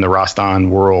foot in the Rastan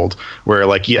world, where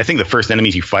I think the first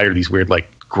enemies you fight are these weird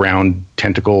ground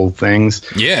tentacle things.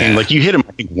 Yeah, and you hit them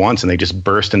I think once and they just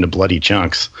burst into bloody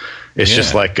chunks. It's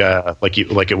just like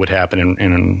it would happen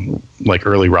in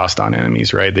early Rastan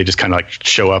enemies, right? They just kind of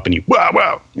show up and you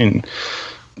wow and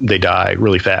they die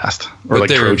really fast, or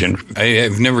Trojan. I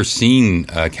have never seen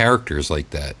characters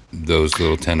like that. Those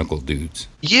little tentacle dudes.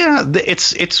 Yeah,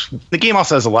 it's the game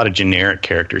also has a lot of generic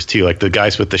characters too, the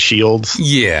guys with the shields.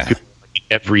 Yeah,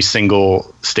 every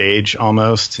single stage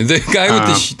almost. The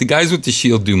guys with the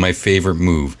shield do my favorite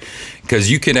move,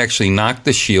 because you could actually knock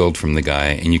the shield from the guy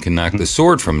and you can knock the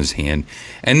sword from his hand,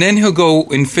 and then he'll go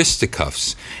in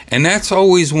fisticuffs. And that's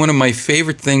always one of my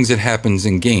favorite things that happens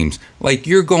in games.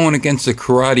 You're going against a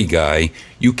karate guy,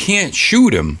 you can't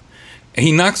shoot him,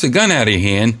 he knocks a gun out of your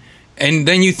hand, and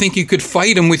then you think you could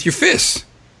fight him with your fists.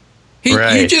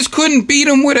 You just couldn't beat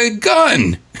him with a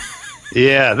gun.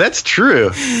 Yeah, that's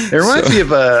true. It reminds me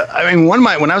of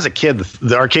when I was a kid,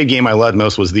 the arcade game I loved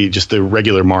most was the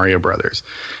regular Mario Brothers,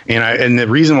 and the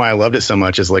reason why I loved it so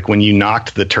much is when you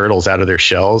knocked the turtles out of their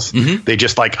shells, they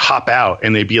just hop out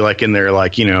and they'd be in their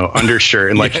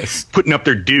undershirt and putting up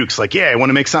their dukes, I want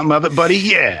to make something of it, buddy.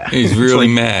 Yeah, he's really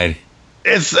mad.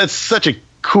 It's such a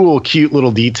cool, cute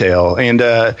little detail. And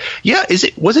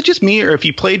was it just me, or if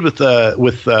you played with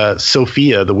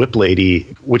Sophia, the whip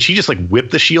lady, would she just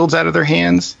whip the shields out of their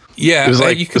hands? Yeah,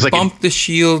 you can bump the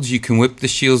shields, you can whip the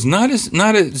shields. Not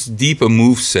as deep a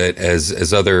moveset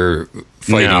as other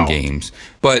fighting games,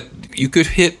 but you could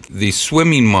hit the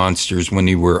swimming monsters when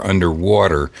they were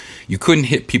underwater. You couldn't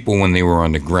hit people when they were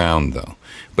on the ground though,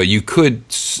 but you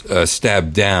could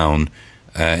stab down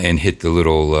and hit the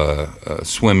little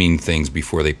swimming things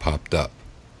before they popped up.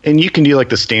 And you can do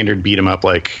the standard beat 'em up,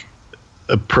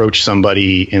 approach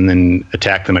somebody and then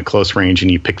attack them at close range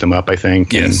and you pick them up, I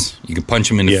think. Yes, you can punch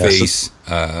them in the face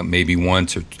maybe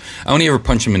once. Or I only ever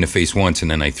punched them in the face once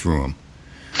and then I threw them.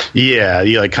 Yeah,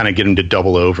 you kind of get them to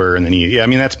double over and then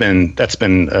that's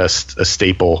been a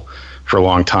staple for a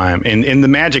long time. And the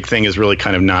magic thing is really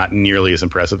kind of not nearly as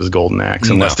impressive as Golden Axe,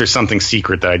 unless there's something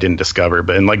secret that I didn't discover.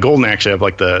 But in like Golden Axe, you have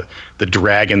like the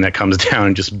dragon that comes down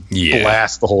and just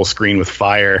blasts the whole screen with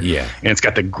fire. Yeah. And it's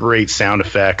got the great sound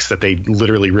effects that they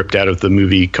literally ripped out of the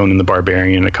movie Conan the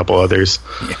Barbarian and a couple others.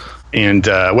 Yeah. And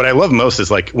what I love most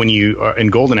is like when you are in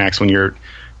Golden Axe, when you're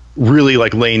really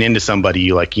like laying into somebody,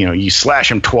 you slash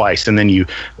him twice and then you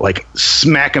like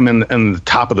smack him in the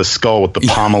top of the skull with the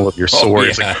pommel of your sword.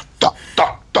 It's like duck,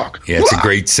 duck, duck. Yeah, it's a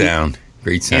great sound.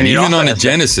 Great sound. Even on the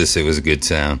Genesis, it was a good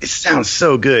sound. It sounds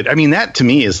so good. I mean, that to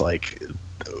me is like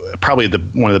probably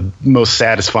one of the most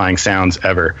satisfying sounds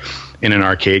ever in an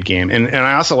arcade game. And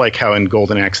I also like how in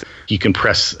Golden Axe you can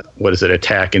press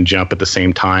attack and jump at the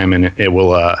same time, and it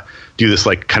will do this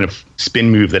like kind of spin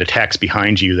move that attacks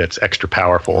behind you that's extra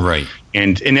powerful. Right.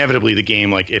 And inevitably the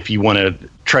game, like if you want to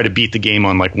try to beat the game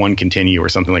on like one continue or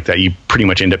something like that, you pretty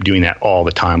much end up doing that all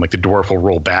the time. Like the dwarf will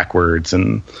roll backwards,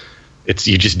 and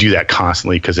you just do that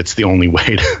constantly because it's the only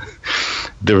way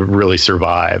to really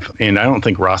survive. And I don't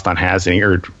think Rastan has any,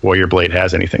 or Warrior Blade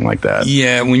has anything like that.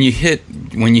 Yeah, when you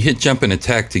hit jump and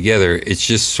attack together, it's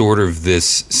just sort of this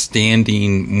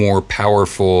standing, more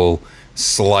powerful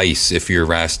slice. If you're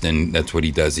Rastan, that's what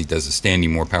he does. He does a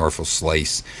standing, more powerful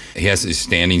slice. He has his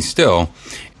standing still.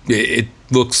 It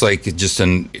looks like just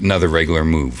another regular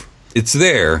move. It's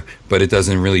there, but it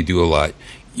doesn't really do a lot.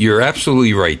 You're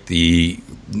absolutely right.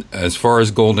 As far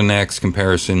as Golden Axe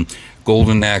comparison,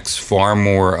 Golden Axe far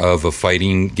more of a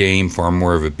fighting game, far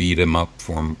more of a beat 'em up,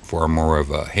 far more of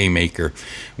a haymaker,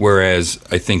 whereas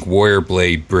I think Warrior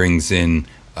Blade brings in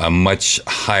a much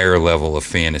higher level of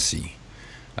fantasy.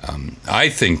 I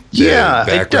think the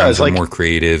backgrounds are more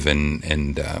creative, and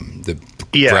the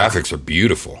graphics are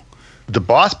beautiful. The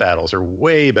boss battles are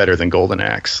way better than Golden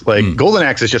Axe. Like Golden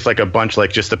Axe is just like a bunch,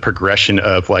 like just a progression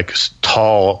of like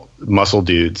tall muscle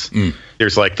dudes.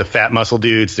 There's like the fat muscle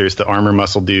dudes, there's the armor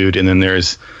muscle dude, and then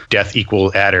there's death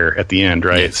equal adder at the end,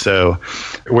 right? Yes. So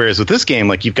whereas with this game,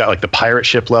 like you've got like the pirate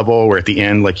ship level where at the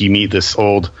end, like you meet this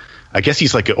old, I guess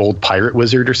he's like an old pirate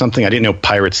wizard or something. I didn't know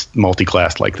pirates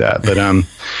multi-classed like that, but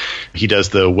he does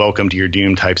the welcome to your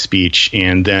doom type speech,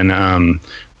 and then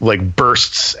like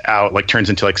bursts out, like turns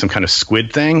into like some kind of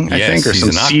squid thing, I think, or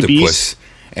some sea beast,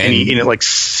 and it like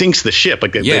sinks the ship,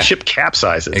 like the ship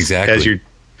capsizes. Exactly.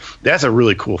 That's a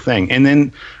really cool thing. And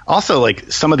then also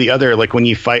like some of the other, like when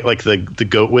you fight like the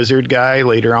goat wizard guy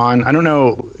later on, I don't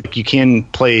know, you can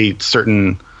play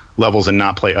certain levels and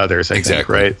not play others, I think,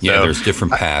 right? Yeah, so, there's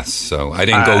different paths. So I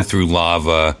didn't go through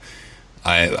lava.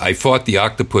 I fought the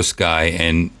octopus guy,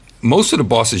 and most of the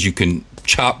bosses you can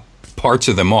chop parts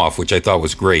of them off, which I thought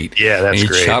was great. Yeah, that's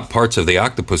great. And you chop parts of the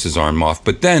octopus's arm off,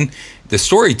 but then the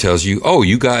story tells you, oh,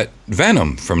 you got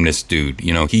venom from this dude.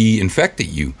 He infected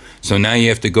you. So now you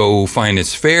have to go find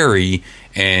this fairy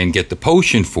and get the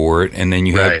potion for it, and then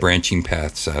you have branching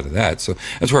paths out of that. So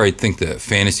that's where I think the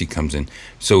fantasy comes in.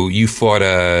 So you fought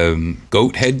a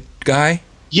goat head guy?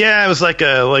 Yeah, it was like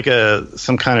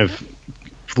some kind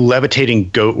of levitating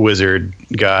goat wizard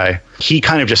guy. He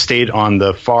kind of just stayed on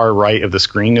the far right of the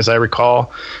screen, as I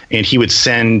recall, and he would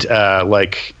send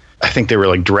I think they were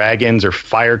like dragons or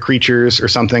fire creatures or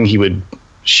something. He would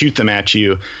shoot them at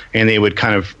you, and they would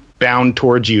kind of bound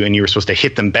towards you, and you were supposed to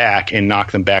hit them back and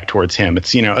knock them back towards him.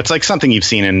 It's it's like something you've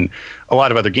seen in a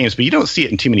lot of other games, but you don't see it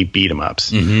in too many beat 'em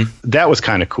ups. That was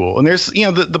kind of cool. And there's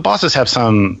the bosses have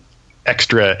some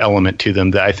extra element to them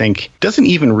that I think doesn't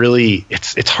even really,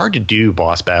 it's hard to do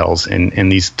boss battles in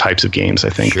these types of games.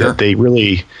 I think that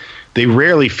they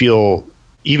rarely feel,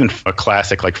 even a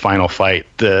classic like Final Fight,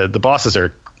 the bosses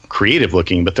are creative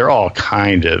looking, but they're all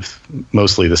kind of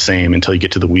mostly the same until you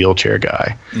get to the wheelchair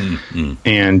guy.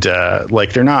 And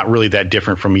they're not really that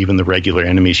different from even the regular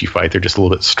enemies you fight. They're just a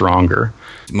little bit stronger.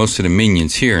 Most of the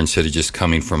minions here, instead of just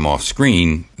coming from off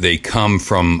screen, they come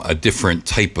from a different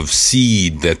type of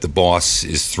seed that the boss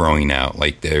is throwing out.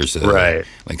 Like there's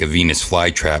like a Venus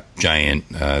flytrap giant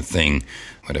thing,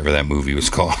 whatever that movie was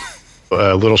called.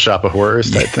 Little Shop of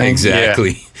Horrors type thing.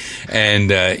 Exactly.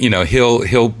 Yeah. And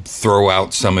he'll throw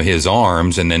out some of his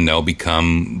arms, and then they'll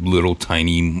become little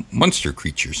tiny monster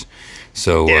creatures.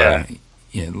 So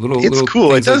little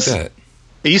cool. Things it does. Like that.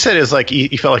 You said it was like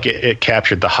you felt like it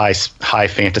captured the high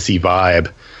fantasy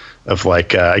vibe of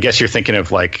like I guess you're thinking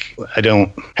of like, I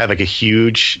don't have like a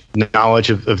huge knowledge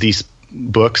of these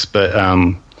books, but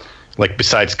like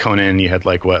besides Conan, you had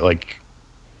like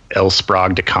El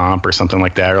Sprague de Camp or something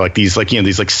like that, or like these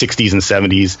 60s and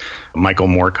 70s Michael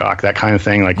Moorcock, that kind of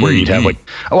thing, like where you'd have like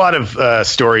a lot of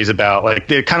stories about like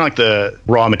they're kind of like the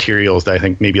raw materials that I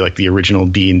think maybe like the original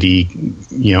D&D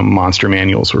monster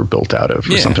manuals were built out of,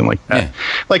 or something like that.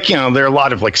 Like there are a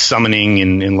lot of like summoning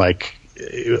and like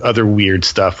other weird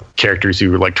stuff, characters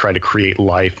who like try to create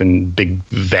life in big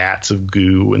vats of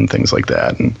goo and things like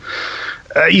that, and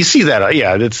you see that,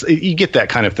 you get that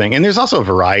kind of thing. And there's also a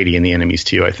variety in the enemies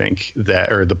too, I think,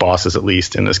 or the bosses at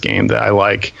least in this game, that I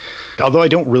like. Although I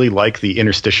don't really like the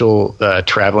interstitial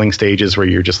traveling stages where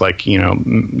you're just like,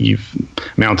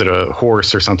 you've mounted a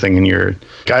horse or something, and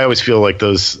I always feel like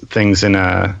those things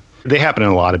they happen in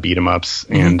a lot of beat 'em ups,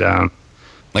 and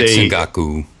like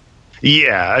Sengaku.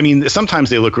 Yeah, I mean, sometimes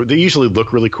they usually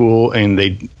look really cool, and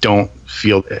they don't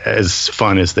feel as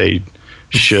fun as they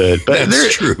should, but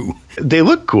that's true. They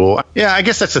look cool. Yeah, I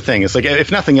guess that's the thing. It's like,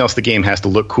 if nothing else, the game has to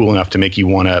look cool enough to make you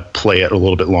want to play it a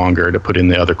little bit longer, to put in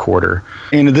the other quarter.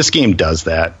 And this game does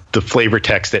that. The flavor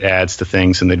text it adds to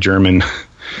things in the German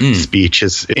speech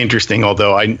is interesting,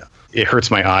 although it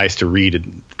hurts my eyes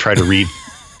to try to read.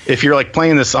 If you're like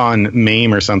playing this on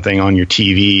MAME or something on your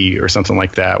TV or something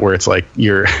like that, where it's like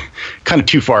you're kind of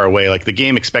too far away, like the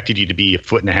game expected you to be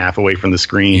 1.5 feet away from the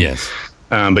screen. Yes.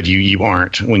 But you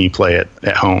aren't when you play it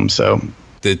at home. So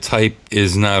the type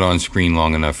is not on screen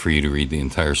long enough for you to read the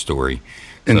entire story.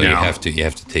 So you have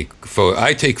to take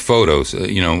I take photos.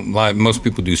 Most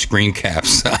people do screen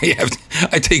caps.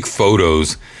 I take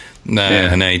photos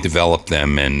and I develop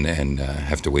them and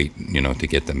have to wait to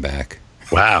get them back.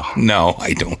 Wow. No,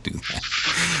 I don't do that.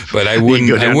 But I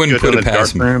wouldn't put it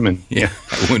past me. I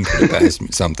wouldn't put it past me.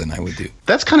 Something I would do.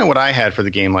 That's kind of what I had for the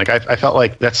game. Like I felt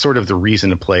like that's sort of the reason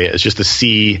to play it, is just to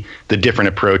see the different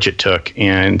approach it took.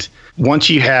 And once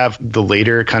you have the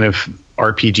later kind of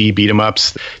RPG beat 'em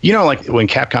ups, like when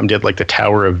Capcom did like the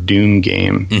Tower of Doom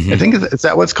game. I think is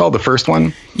that what's called, the first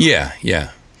one? Yeah.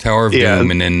 Tower of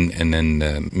Doom and then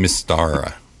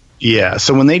Mystara. Yeah,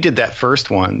 so when they did that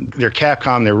first one, they're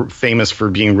Capcom, they're famous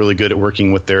for being really good at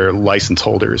working with their license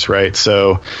holders, right?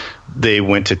 So they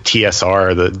went to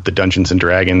TSR, the Dungeons and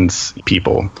Dragons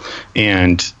people,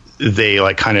 and they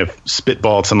like kind of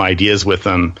spitballed some ideas with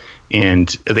them. And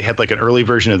they had like an early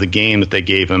version of the game that they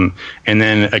gave them, and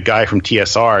then a guy from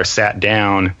TSR sat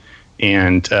down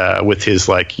and with his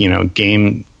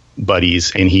game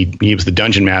buddies, and he was the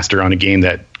dungeon master on a game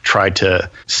that tried to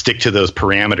stick to those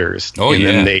parameters.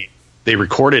 Then they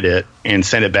recorded it and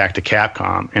sent it back to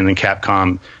Capcom, and then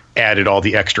Capcom added all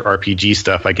the extra RPG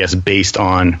stuff, I guess, based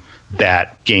on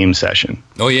that game session.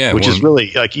 Which is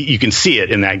really like, you can see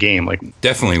it in that game. Like,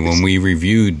 definitely when we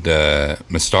reviewed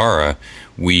Mystara,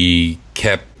 we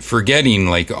kept forgetting,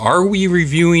 like, are we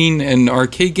reviewing an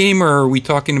arcade game, or are we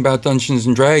talking about Dungeons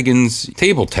and Dragons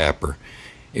Table Tapper?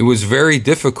 It was very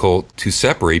difficult to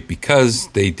separate because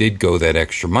they did go that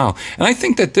extra mile. And I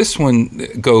think that this one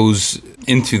goes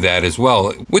into that as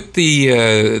well. With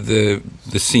the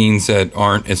scenes that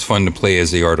aren't as fun to play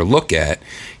as they are to look at,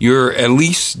 you're at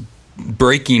least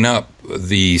breaking up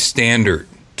the standard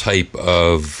type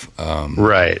of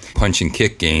punch and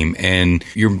kick game, and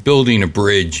you're building a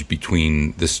bridge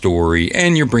between the story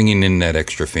and you're bringing in that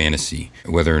extra fantasy,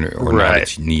 whether or not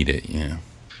it's needed. Yeah.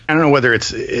 I don't know whether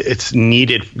it's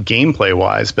needed gameplay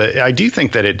wise, but I do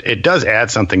think that it does add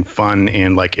something fun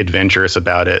and like adventurous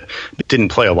about it. It didn't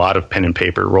play a lot of pen and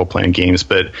paper role playing games,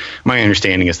 but my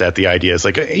understanding is that the idea is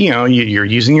like, you're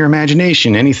using your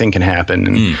imagination, anything can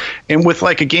happen. And with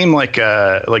like a game like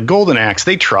Golden Axe,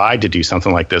 they tried to do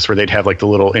something like this, where they'd have like the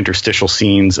little interstitial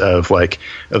scenes of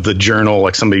the journal,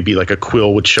 like somebody be like a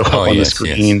quill would show up on the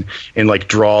screen and like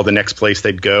draw the next place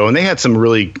they'd go. And they had some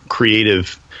really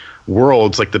creative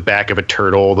worlds, like the back of a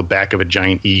turtle, the back of a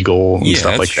giant eagle, and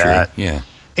stuff like that. Yeah.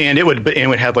 And it would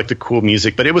have like the cool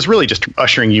music, but it was really just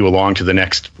ushering you along to the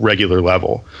next regular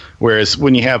level. Whereas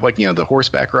when you have the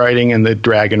horseback riding and the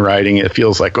dragon riding, it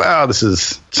feels like, wow, this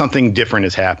is something different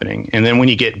is happening. And then when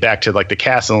you get back to like the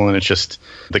castle, and it's just,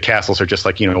 the castles are just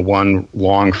like, one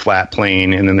long flat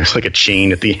plane, and then there's like a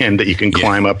chain at the end that you can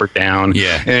climb up or down.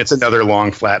 Yeah. And it's another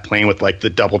long flat plane with like the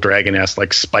double dragon-esque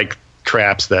like spike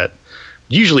traps that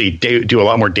usually do a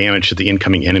lot more damage to the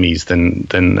incoming enemies than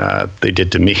they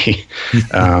did to me.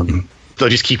 They'll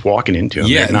just keep walking into them.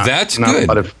 Yeah, that's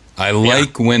good. I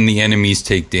like when the enemies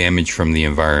take damage from the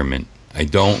environment. I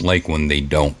don't like when they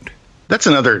don't. That's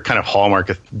another kind of hallmark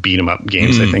of beat 'em up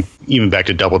games. I think even back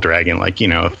to Double Dragon, like,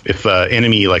 if an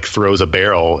enemy like throws a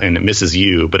barrel and it misses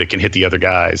you, but it can hit the other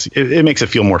guys, it makes it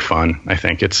feel more fun. I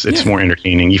think it's more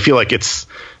entertaining. You feel like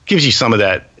gives you some of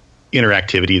that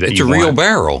interactivity that it's a real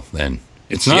barrel then.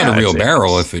 It's not a real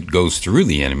barrel if it goes through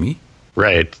the enemy.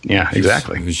 Right. Yeah,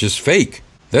 exactly. It was just fake.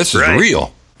 This is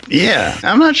real. Yeah.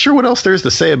 I'm not sure what else there's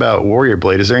to say about Warrior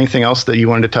Blade. Is there anything else that you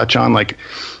wanted to touch on? Like,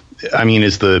 I mean,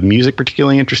 is the music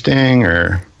particularly interesting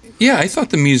or? Yeah, I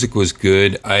thought the music was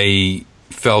good. I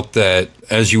felt that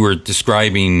as you were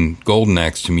describing Golden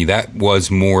Axe to me, that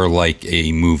was more like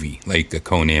a movie, like a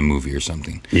Conan movie or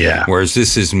something. Yeah. Whereas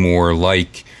this is more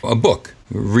like a book,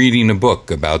 reading a book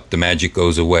about the magic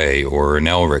goes away or an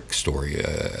Elric story,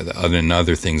 and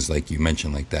other things like you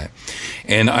mentioned like that.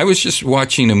 And I was just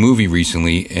watching a movie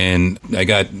recently, and I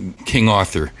got King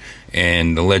Arthur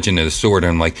and The Legend of the Sword.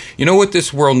 And I'm like, you know what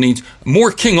this world needs?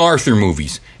 More King Arthur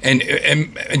movies and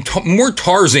more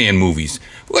Tarzan movies.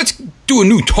 Let's do a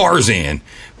new Tarzan.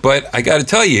 But I got to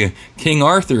tell you, King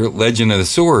Arthur, Legend of the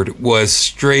Sword, was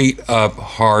straight up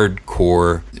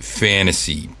hardcore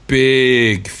fantasy.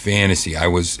 Big fantasy. I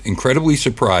was incredibly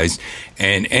surprised.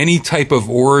 And any type of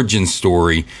origin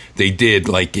story they did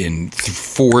like in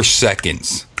 4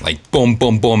 seconds. Like boom,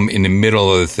 boom, boom in the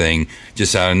middle of the thing,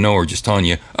 just out of nowhere, just telling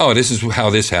you, oh, this is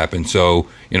how this happened. So,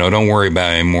 don't worry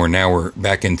about it anymore. Now we're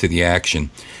back into the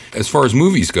action. As far as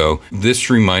movies go, this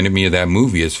reminded me of that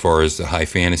movie as far as the high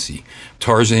fantasy.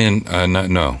 Tarzan,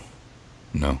 no.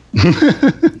 And,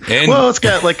 well, it's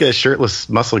got like a shirtless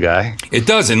muscle guy. It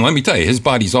does, and let me tell you, his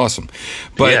body's awesome.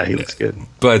 But, yeah, he looks good.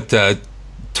 But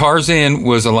Tarzan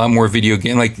was a lot more video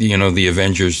game. Like, the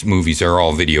Avengers movies are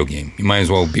all video game. You might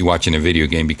as well be watching a video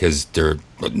game because they're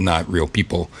not real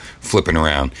people flipping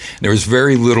around. There was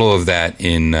very little of that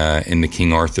in the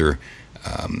King Arthur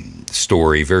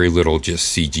story, very little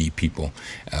just CG people.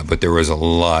 But there was a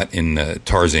lot in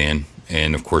Tarzan,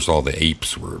 and of course all the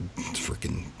apes were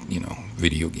freaking,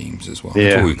 video games as well.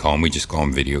 That's what we call them. We just call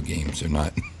them video games. They're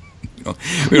not, we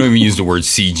don't even use the word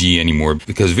CG anymore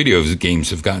because video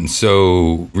games have gotten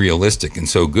so realistic and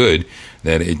so good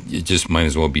that it just might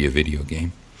as well be a video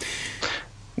game.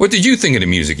 What did you think of the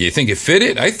music? You think it fit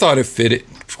it? I thought it fit it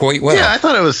quite well. Yeah, I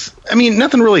thought it was,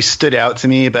 nothing really stood out to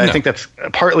me, but I think that's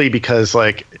partly because,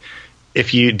 like,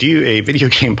 if you do a video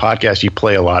game podcast, you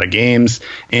play a lot of games,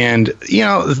 and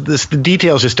the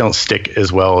details just don't stick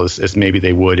as well as maybe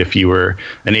they would if you were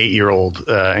an 8-year-old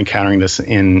encountering this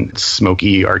in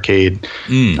smoky arcade.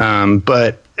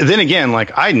 But then again,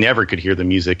 like, I never could hear the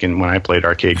music when I played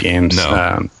arcade games.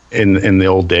 In the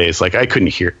old days, like, I couldn't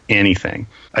hear anything.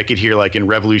 I could hear, like, in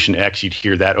Revolution X, you'd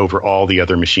hear that over all the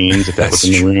other machines if that was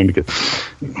in the room, because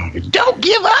don't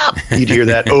give up. You'd hear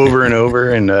that over and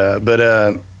over, and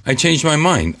but I changed my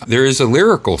mind. There is a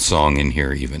lyrical song in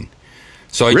here even.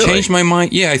 So I changed my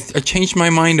mind. Yeah, I changed my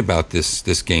mind about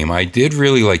this game. I did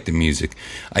really like the music.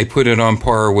 I put it on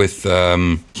par with,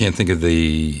 can't think of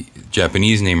the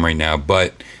Japanese name right now,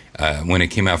 but when it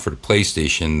came out for the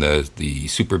PlayStation, the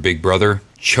Super Big Brother,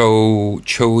 Choi. Oh,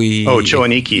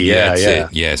 Choaniki. Yeah.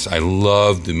 It. Yes, I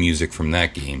loved the music from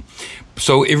that game.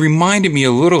 So it reminded me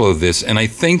a little of this, and I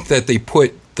think that they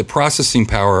put the processing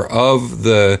power of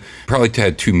probably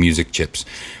had 2 music chips.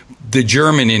 The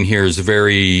German in here is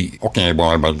very, okay,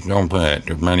 boy, but don't play it.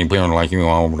 There's many people like you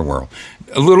all over the world.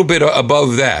 A little bit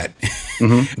above that.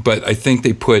 Mm-hmm. But I think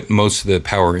they put most of the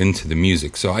power into the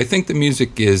music. So I think the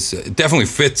music definitely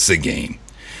fits the game.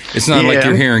 It's not like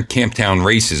you're hearing Camptown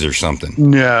Races or something.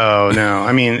 No.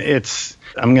 I mean,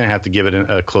 I'm going to have to give it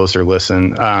a closer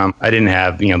listen. I didn't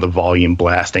have, the volume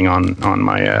blasting on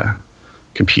my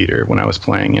computer when I was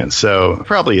playing it. So it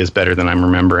probably is better than I'm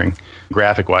remembering.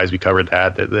 Graphic wise, we covered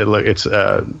that. It's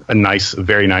a nice,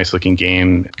 very nice looking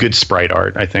game. Good sprite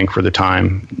art, I think, for the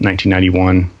time,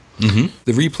 1991. Mm-hmm.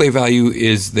 The replay value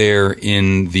is there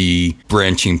in the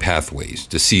branching pathways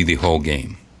to see the whole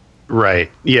game.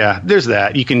 Right. Yeah, there's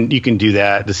that. You can do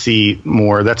that to see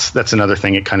more. That's another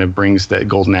thing it kind of brings that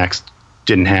Golden Axe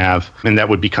didn't have, and that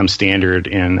would become standard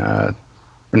in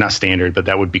or not standard, but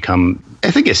that would become,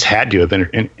 I think it's had to have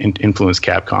influenced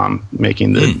Capcom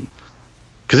making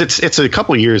because it's a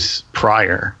couple years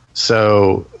prior.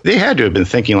 So they had to have been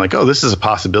thinking like, oh, this is a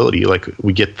possibility. Like,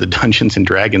 we get the Dungeons and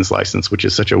Dragons license, which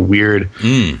is such a weird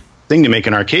thing to make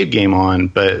an arcade game on.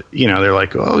 But, they're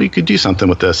like, oh, you could do something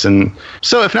with this. And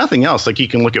so if nothing else, like, you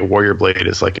can look at Warrior Blade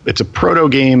as like, it's a proto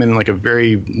game and like a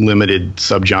very limited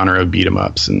subgenre of beat 'em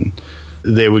ups. And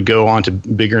they would go on to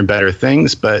bigger and better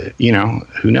things, but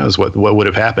who knows what would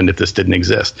have happened if this didn't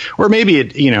exist? Or maybe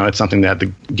it's something that the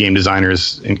game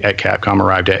designers at Capcom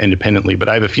arrived at independently. But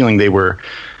I have a feeling they were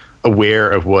aware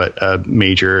of what a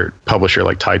major publisher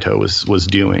like Taito was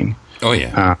doing. Oh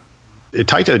yeah.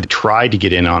 Taito tried to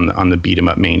get in on the beat 'em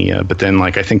up mania, but then I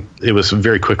think it was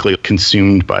very quickly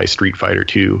consumed by Street Fighter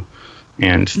 2,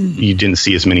 and you didn't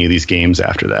see as many of these games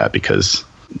after that because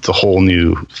it's a whole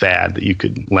new fad that you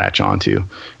could latch onto.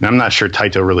 And I'm not sure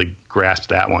Taito really grasped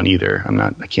that one either.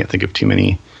 I can't think of too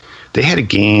many. They had a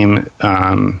game.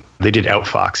 They did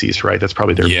Outfoxies, right? That's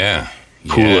probably their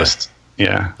coolest.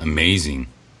 Yeah. Amazing.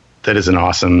 That is an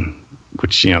awesome,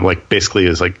 which, like basically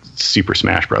is like Super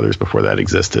Smash Brothers before that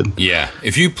existed. Yeah.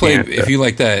 If you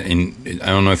like that, and I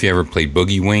don't know if you ever played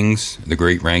Boogie Wings, the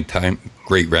Great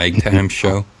Ragtime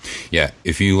Show. Yeah.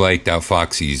 If you liked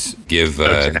Outfoxies, give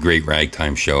Great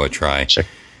Ragtime Show a try.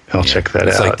 I'll check that out.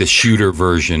 It's like the shooter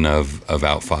version of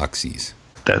Outfoxies.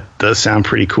 That does sound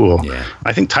pretty cool. Yeah.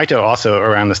 I think Taito also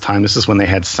around this time, this is when they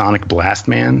had Sonic Blast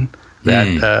Man,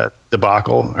 that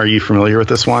debacle. Are you familiar with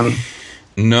this one?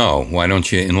 No. Why don't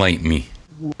you enlighten me?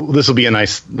 This will be a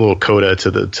nice little coda to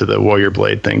the Warrior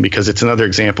Blade thing, because it's another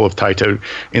example of Taito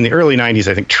in the early 90s,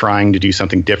 I think, trying to do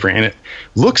something different. And it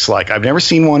looks like I've never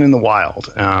seen one in the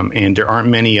wild, and there aren't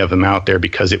many of them out there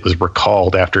because it was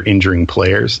recalled after injuring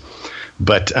players.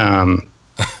 But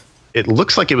it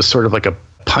looks like it was sort of like a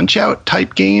Punch-Out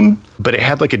type game, but it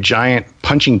had like a giant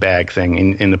punching bag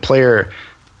thing, and the player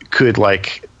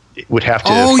would have to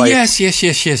fight. Yes. Yeah,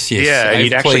 I've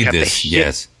you'd actually played have this. to hit.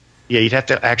 Yes. Yeah, you'd have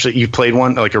to actually. You played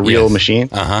one like a real machine.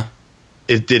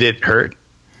 Did it hurt?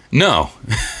 No.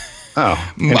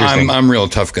 Oh, interesting. I'm a real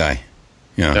tough guy.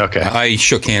 Yeah. Okay. I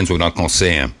shook hands with Uncle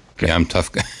Sam. Okay, yeah, I'm a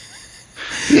tough guy.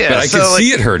 Yeah, but I could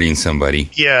see it hurting somebody.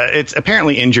 Yeah, it's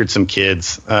apparently injured some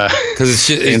kids. Because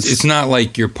it's not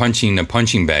like you're punching a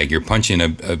punching bag. You're punching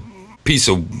a piece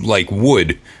of like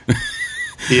wood.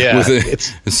 Yeah, with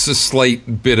it's a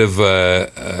slight bit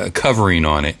of covering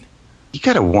on it. You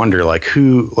gotta wonder,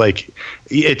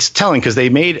 it's telling because they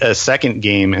made a second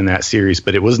game in that series,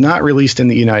 but it was not released in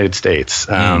the United States.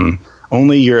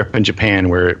 Only Europe and Japan,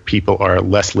 where people are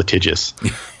less litigious.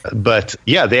 But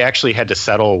yeah, they actually had to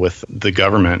settle with the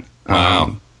government.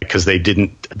 Wow. Because they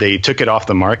took it off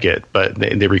the market, but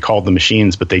they recalled the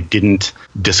machines, but they didn't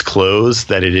disclose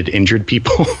that it had injured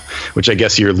people, which I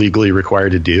guess you're legally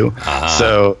required to do.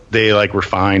 So they were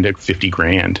fined at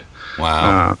 $50,000.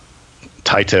 Wow.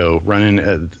 Taito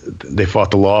running, they fought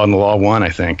the law and the law won, I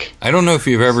think. I don't know if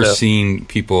you've ever seen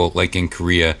people like in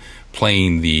Korea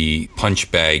playing the punch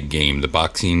bag game, the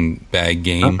boxing bag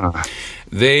game.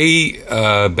 They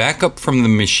back up from the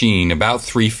machine about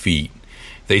 3 feet.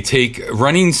 They take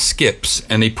running skips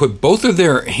and they put both of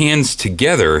their hands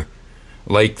together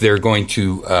like they're going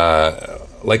to,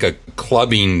 like a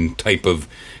clubbing type of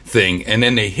thing. And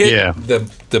then they hit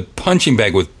the punching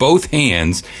bag with both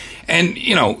hands. And,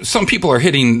 some people are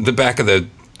hitting the back of the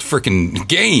freaking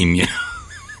game,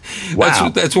 Wow.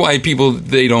 That's why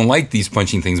they don't like these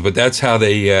punching things, but that's how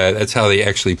they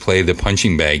actually play the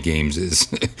punching bag games is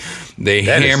they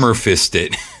fist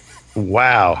it.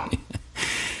 Wow.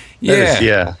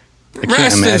 Yeah.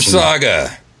 Rastin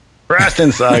Saga.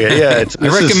 Rastin Saga, yeah. I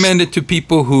recommend it to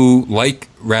people who like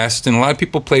Rastin. A lot of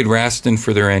people played Rastin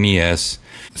for their NES,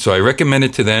 so I recommend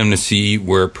it to them to see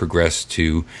where it progressed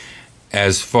to.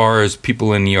 As far as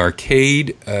people in the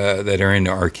arcade that are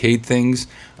into arcade things,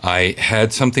 I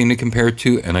had something to compare it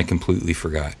to, and I completely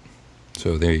forgot.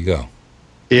 So there you go.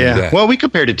 Yeah. Well, we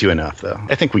compared it to enough, though.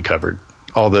 I think we covered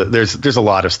all the. There's a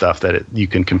lot of stuff that you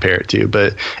can compare it to,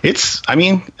 but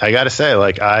I got to say,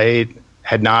 I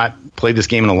had not played this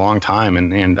game in a long time,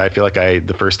 and I feel like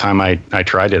the first time I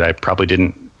tried it, I probably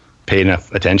didn't pay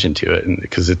enough attention to it,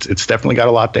 because it's definitely got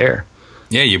a lot there.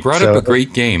 Yeah, you brought up a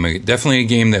great game. Definitely a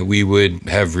game that we would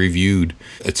have reviewed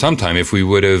at some time if we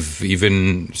would have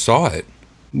even saw it.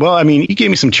 Well, you gave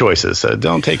me some choices, so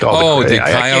don't take all the credit.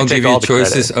 Did Kyle give you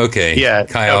choices? Credit. Okay. Yeah,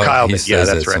 Kyle did. Yeah,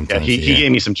 that's right. Yeah, he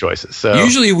gave me some choices. So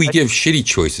usually we give shitty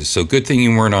choices, so good thing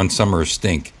you weren't on Summer of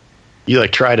Stink. You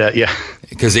try to, yeah.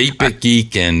 Because 8-Bit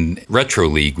Geek and Retro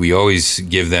League, we always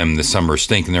give them the Summer of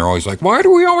Stink, and they're always like, why do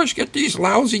we always get these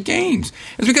lousy games?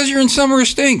 It's because you're in Summer of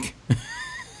Stink.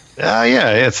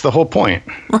 Yeah, it's the whole point.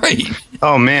 Right.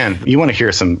 Oh, man. You want to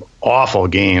hear some awful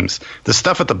games. The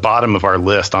stuff at the bottom of our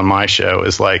list on my show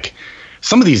is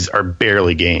some of these are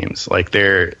barely games.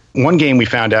 One game we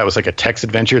found out was a text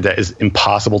adventure that is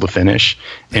impossible to finish,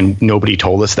 and nobody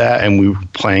told us that, and we were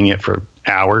playing it for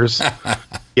hours.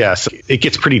 Yeah, so it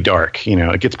gets pretty dark.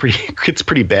 It gets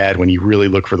pretty bad when you really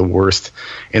look for the worst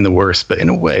in the worst. But in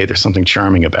a way, there's something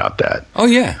charming about that. Oh,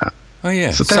 yeah.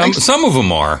 So some of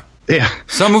them are. Yeah.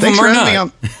 Some of them are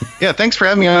not. Thanks for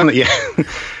having me on. Yeah.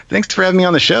 Thanks for having me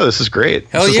on the show. This is great.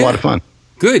 This is a lot of fun.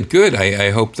 Good.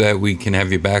 I hope that we can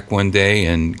have you back one day,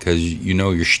 and because you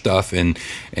know your stuff, and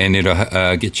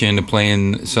it'll get you into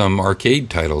playing some arcade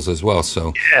titles as well.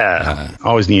 So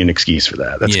always need an excuse for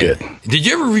that. That's good. Did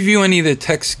you ever review any of the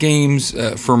text games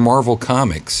for Marvel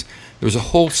Comics? There was a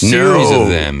whole series of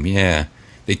them. Yeah.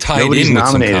 They tied in with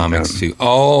some comics too.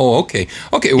 Oh, okay.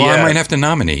 Okay, well, I might have to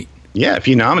nominate. Yeah, if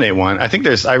you nominate one. I think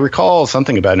I recall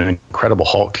something about an Incredible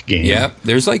Hulk game. Yeah,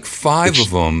 there's like 5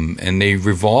 of them, and they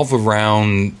revolve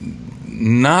around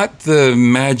not the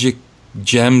magic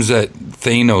gems that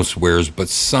Thanos wears, but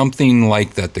something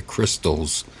like that, the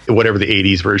crystals. Whatever the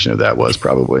 80s version of that was,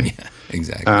 probably. Yeah,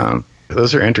 exactly.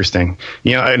 Those are interesting.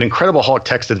 An Incredible Hulk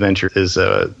text adventure is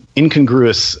a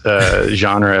incongruous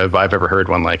genre if I've ever heard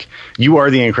one. Like, you are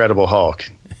the Incredible Hulk,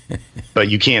 but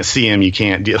you can't see him. You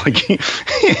can't deal. Like,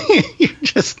 you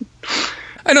just.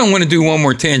 I don't want to do one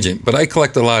more tangent, but I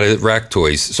collect a lot of rack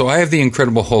toys. So I have the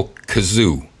Incredible Hulk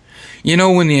kazoo. You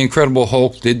know when the Incredible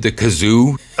Hulk did the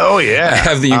kazoo? Oh, yeah. I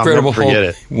have the Incredible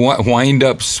Hulk wind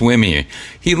up swimming.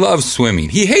 He loves swimming.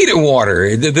 He hated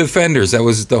water. The Defenders, that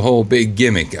was the whole big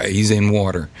gimmick. He's in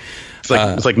water. It's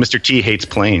like Mr. T hates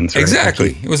planes. Right?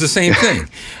 Exactly. It was the same thing.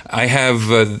 I have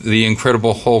the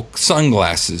Incredible Hulk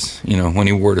sunglasses, when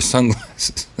he wore the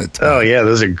sunglasses. Oh, yeah,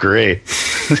 those are great.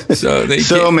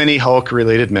 So many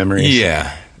Hulk-related memories.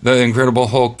 Yeah. The Incredible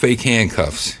Hulk fake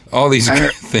handcuffs. All these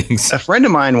things. A friend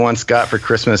of mine once got for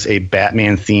Christmas a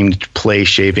Batman-themed play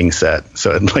shaving set.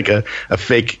 So like a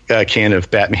fake can of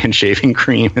Batman shaving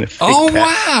cream. And a fake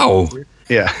wow.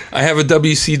 Yeah. I have a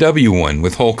WCW one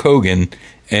with Hulk Hogan,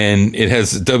 and it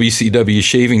has WCW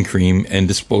shaving cream and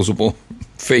disposable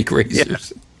fake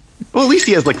razors. Yeah. Well, at least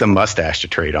he has like the mustache to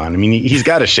trade on. I mean, he's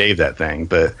got to shave that thing.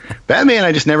 But Batman,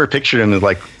 I just never pictured him as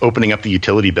like opening up the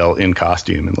utility belt in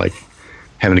costume and like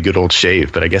having a good old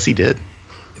shave, but I guess he did.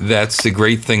 That's the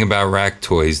great thing about rack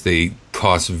toys. They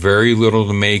cost very little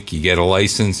to make. You get a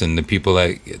license, and the people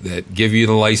that give you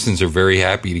the license are very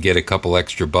happy to get a couple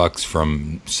extra bucks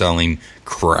from selling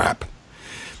crap.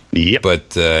 Yep.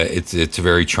 But it's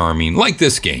very charming, like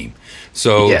this game.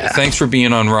 So thanks for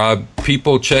being on, Rob.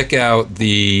 People, check out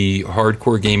the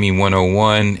Hardcore Gaming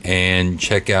 101 and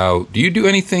check out... Do you do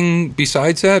anything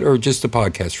besides that, or just a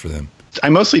podcast for them? I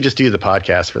mostly just do the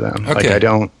podcast for them. Okay. Like I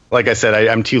don't, like I said,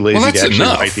 I'm too lazy to actually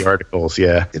write the articles.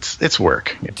 Yeah, it's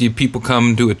work. Do people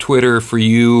come to a Twitter for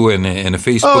you and a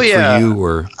Facebook for you,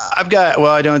 or? I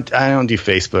don't do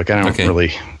Facebook. I don't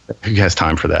really. Who has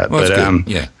time for that? Well, but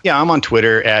I'm on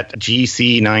Twitter at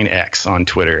GC9X on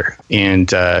Twitter, and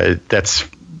that's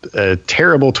a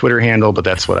terrible Twitter handle, but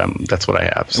that's what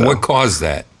I have. So. And what caused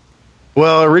that?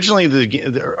 Well, originally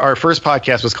our first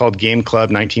podcast was called Game Club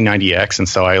 1990X, and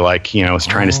so I was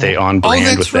trying to stay on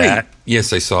brand with that.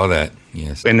 Yes, I saw that.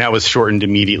 Yes, and that was shortened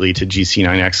immediately to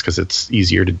GC9X because it's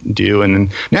easier to do. And then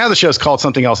now the show's called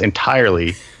something else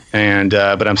entirely, and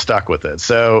but I'm stuck with it,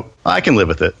 so I can live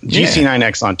with it. Yeah.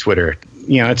 GC9X on Twitter.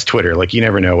 It's Twitter. Like, you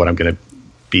never know what I'm going to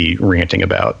be ranting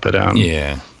about, but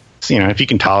so, if you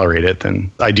can tolerate it,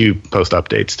 then I do post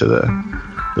updates to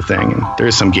the thing, and there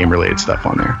is some game related stuff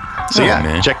on there. So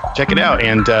check it out,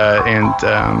 and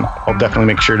I'll definitely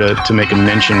make sure to make a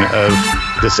mention of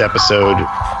this episode.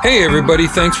 Hey everybody,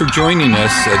 thanks for joining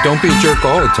us. Don't be a jerk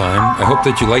all the time. I hope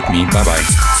that you like me. Bye bye.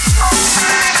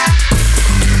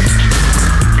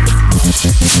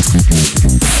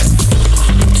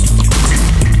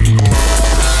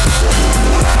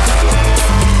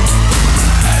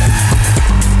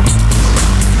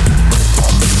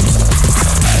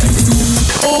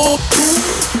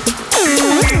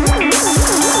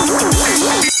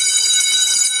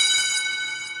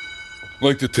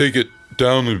 Like to take it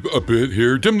down a bit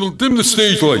here. Dim the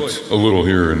stage lights a little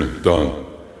here, and Don.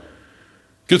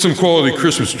 Get some quality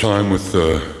Christmas time with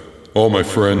all my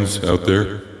friends out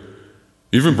there.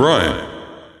 Even Brian.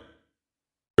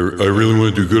 I really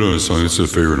want to do good on a song. It's a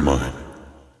favorite of mine.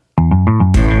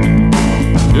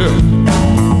 Yeah.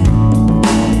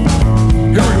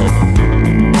 Here we go.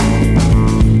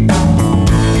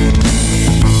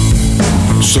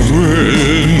 Somewhere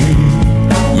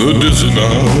in the distant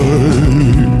night,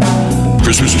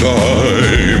 Christmas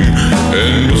time,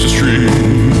 and Mrs.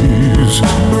 Trees,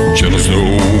 gentle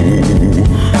snow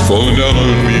falling down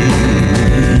on me.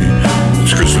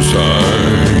 It's Christmas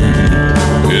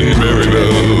time in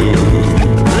Maryville.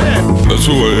 That's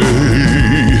the way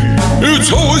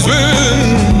it's always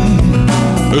been.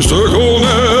 The circle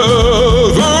never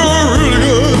really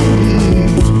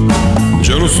ends.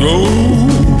 Gentle snow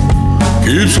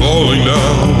keeps falling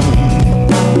down.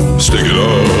 Stick it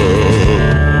up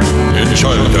in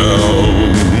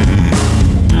Chinatown.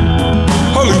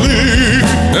 Holly leaf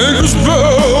and Christmas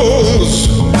bells,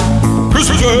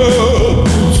 Christmas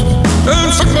bells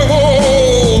and Santa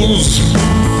balls.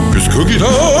 It's cookie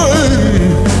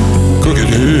time, cookie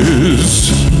it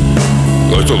is.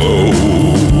 Lights are low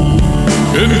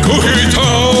in Cookie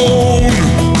Town.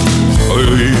 Holly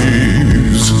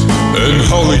leaves and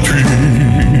holly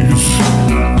trees.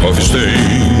 coffee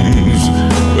stains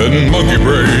and monkey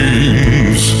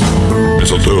brains.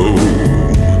 Mistletoe,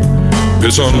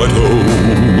 piss on my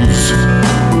toes.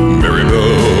 Mary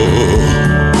Bell,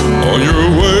 on your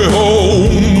way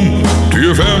home to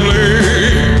your family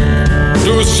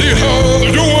to see how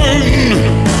they're doing.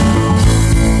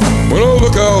 When I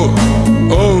look out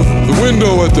of the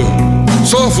window at the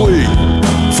softly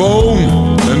foam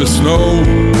and the snow,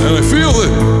 and I feel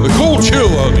the cold chill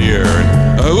on the air,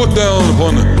 and I look down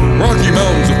upon the Rocky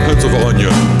Mountains of Pennsylvania,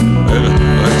 and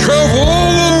I travel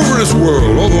all over this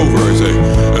world, all over, I say,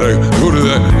 and I go to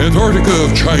the Antarctica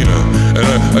of China, and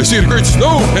I see the great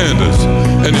snow pandas,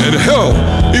 and hell,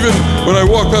 even when I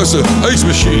walk past the ice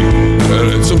machine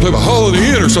at some type of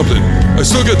Holiday Inn or something, I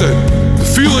still get that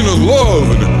feeling of love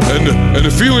and the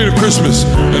feeling of Christmas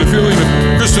and the feeling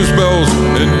of Christmas bells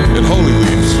and holly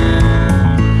leaves.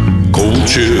 Cold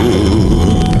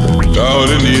chill out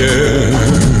in the air,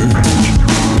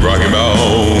 Rocky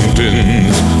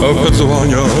Mountains of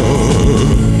Pennsylvania.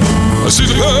 I see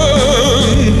the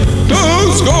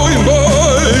pandas going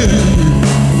by.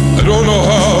 I don't know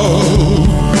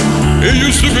how it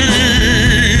used to be.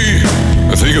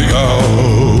 I think of how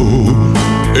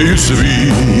it used to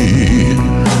be,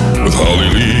 with holly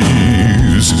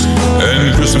leaves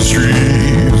and Christmas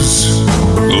trees,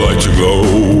 the lights aglow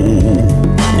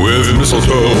with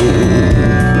mistletoe.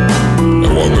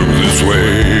 I walk up this way,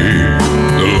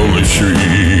 the lonely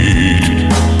street,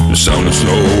 the sound of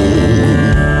snow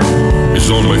is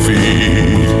on my feet,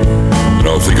 and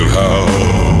I'll think of how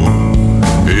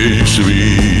it used to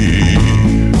be.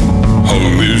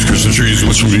 Holly leaves, Christmas trees,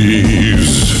 with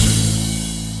leaves.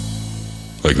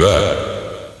 Like that.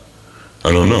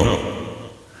 I don't know.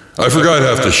 I forgot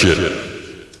half the shit.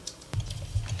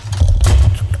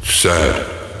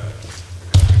 Sad.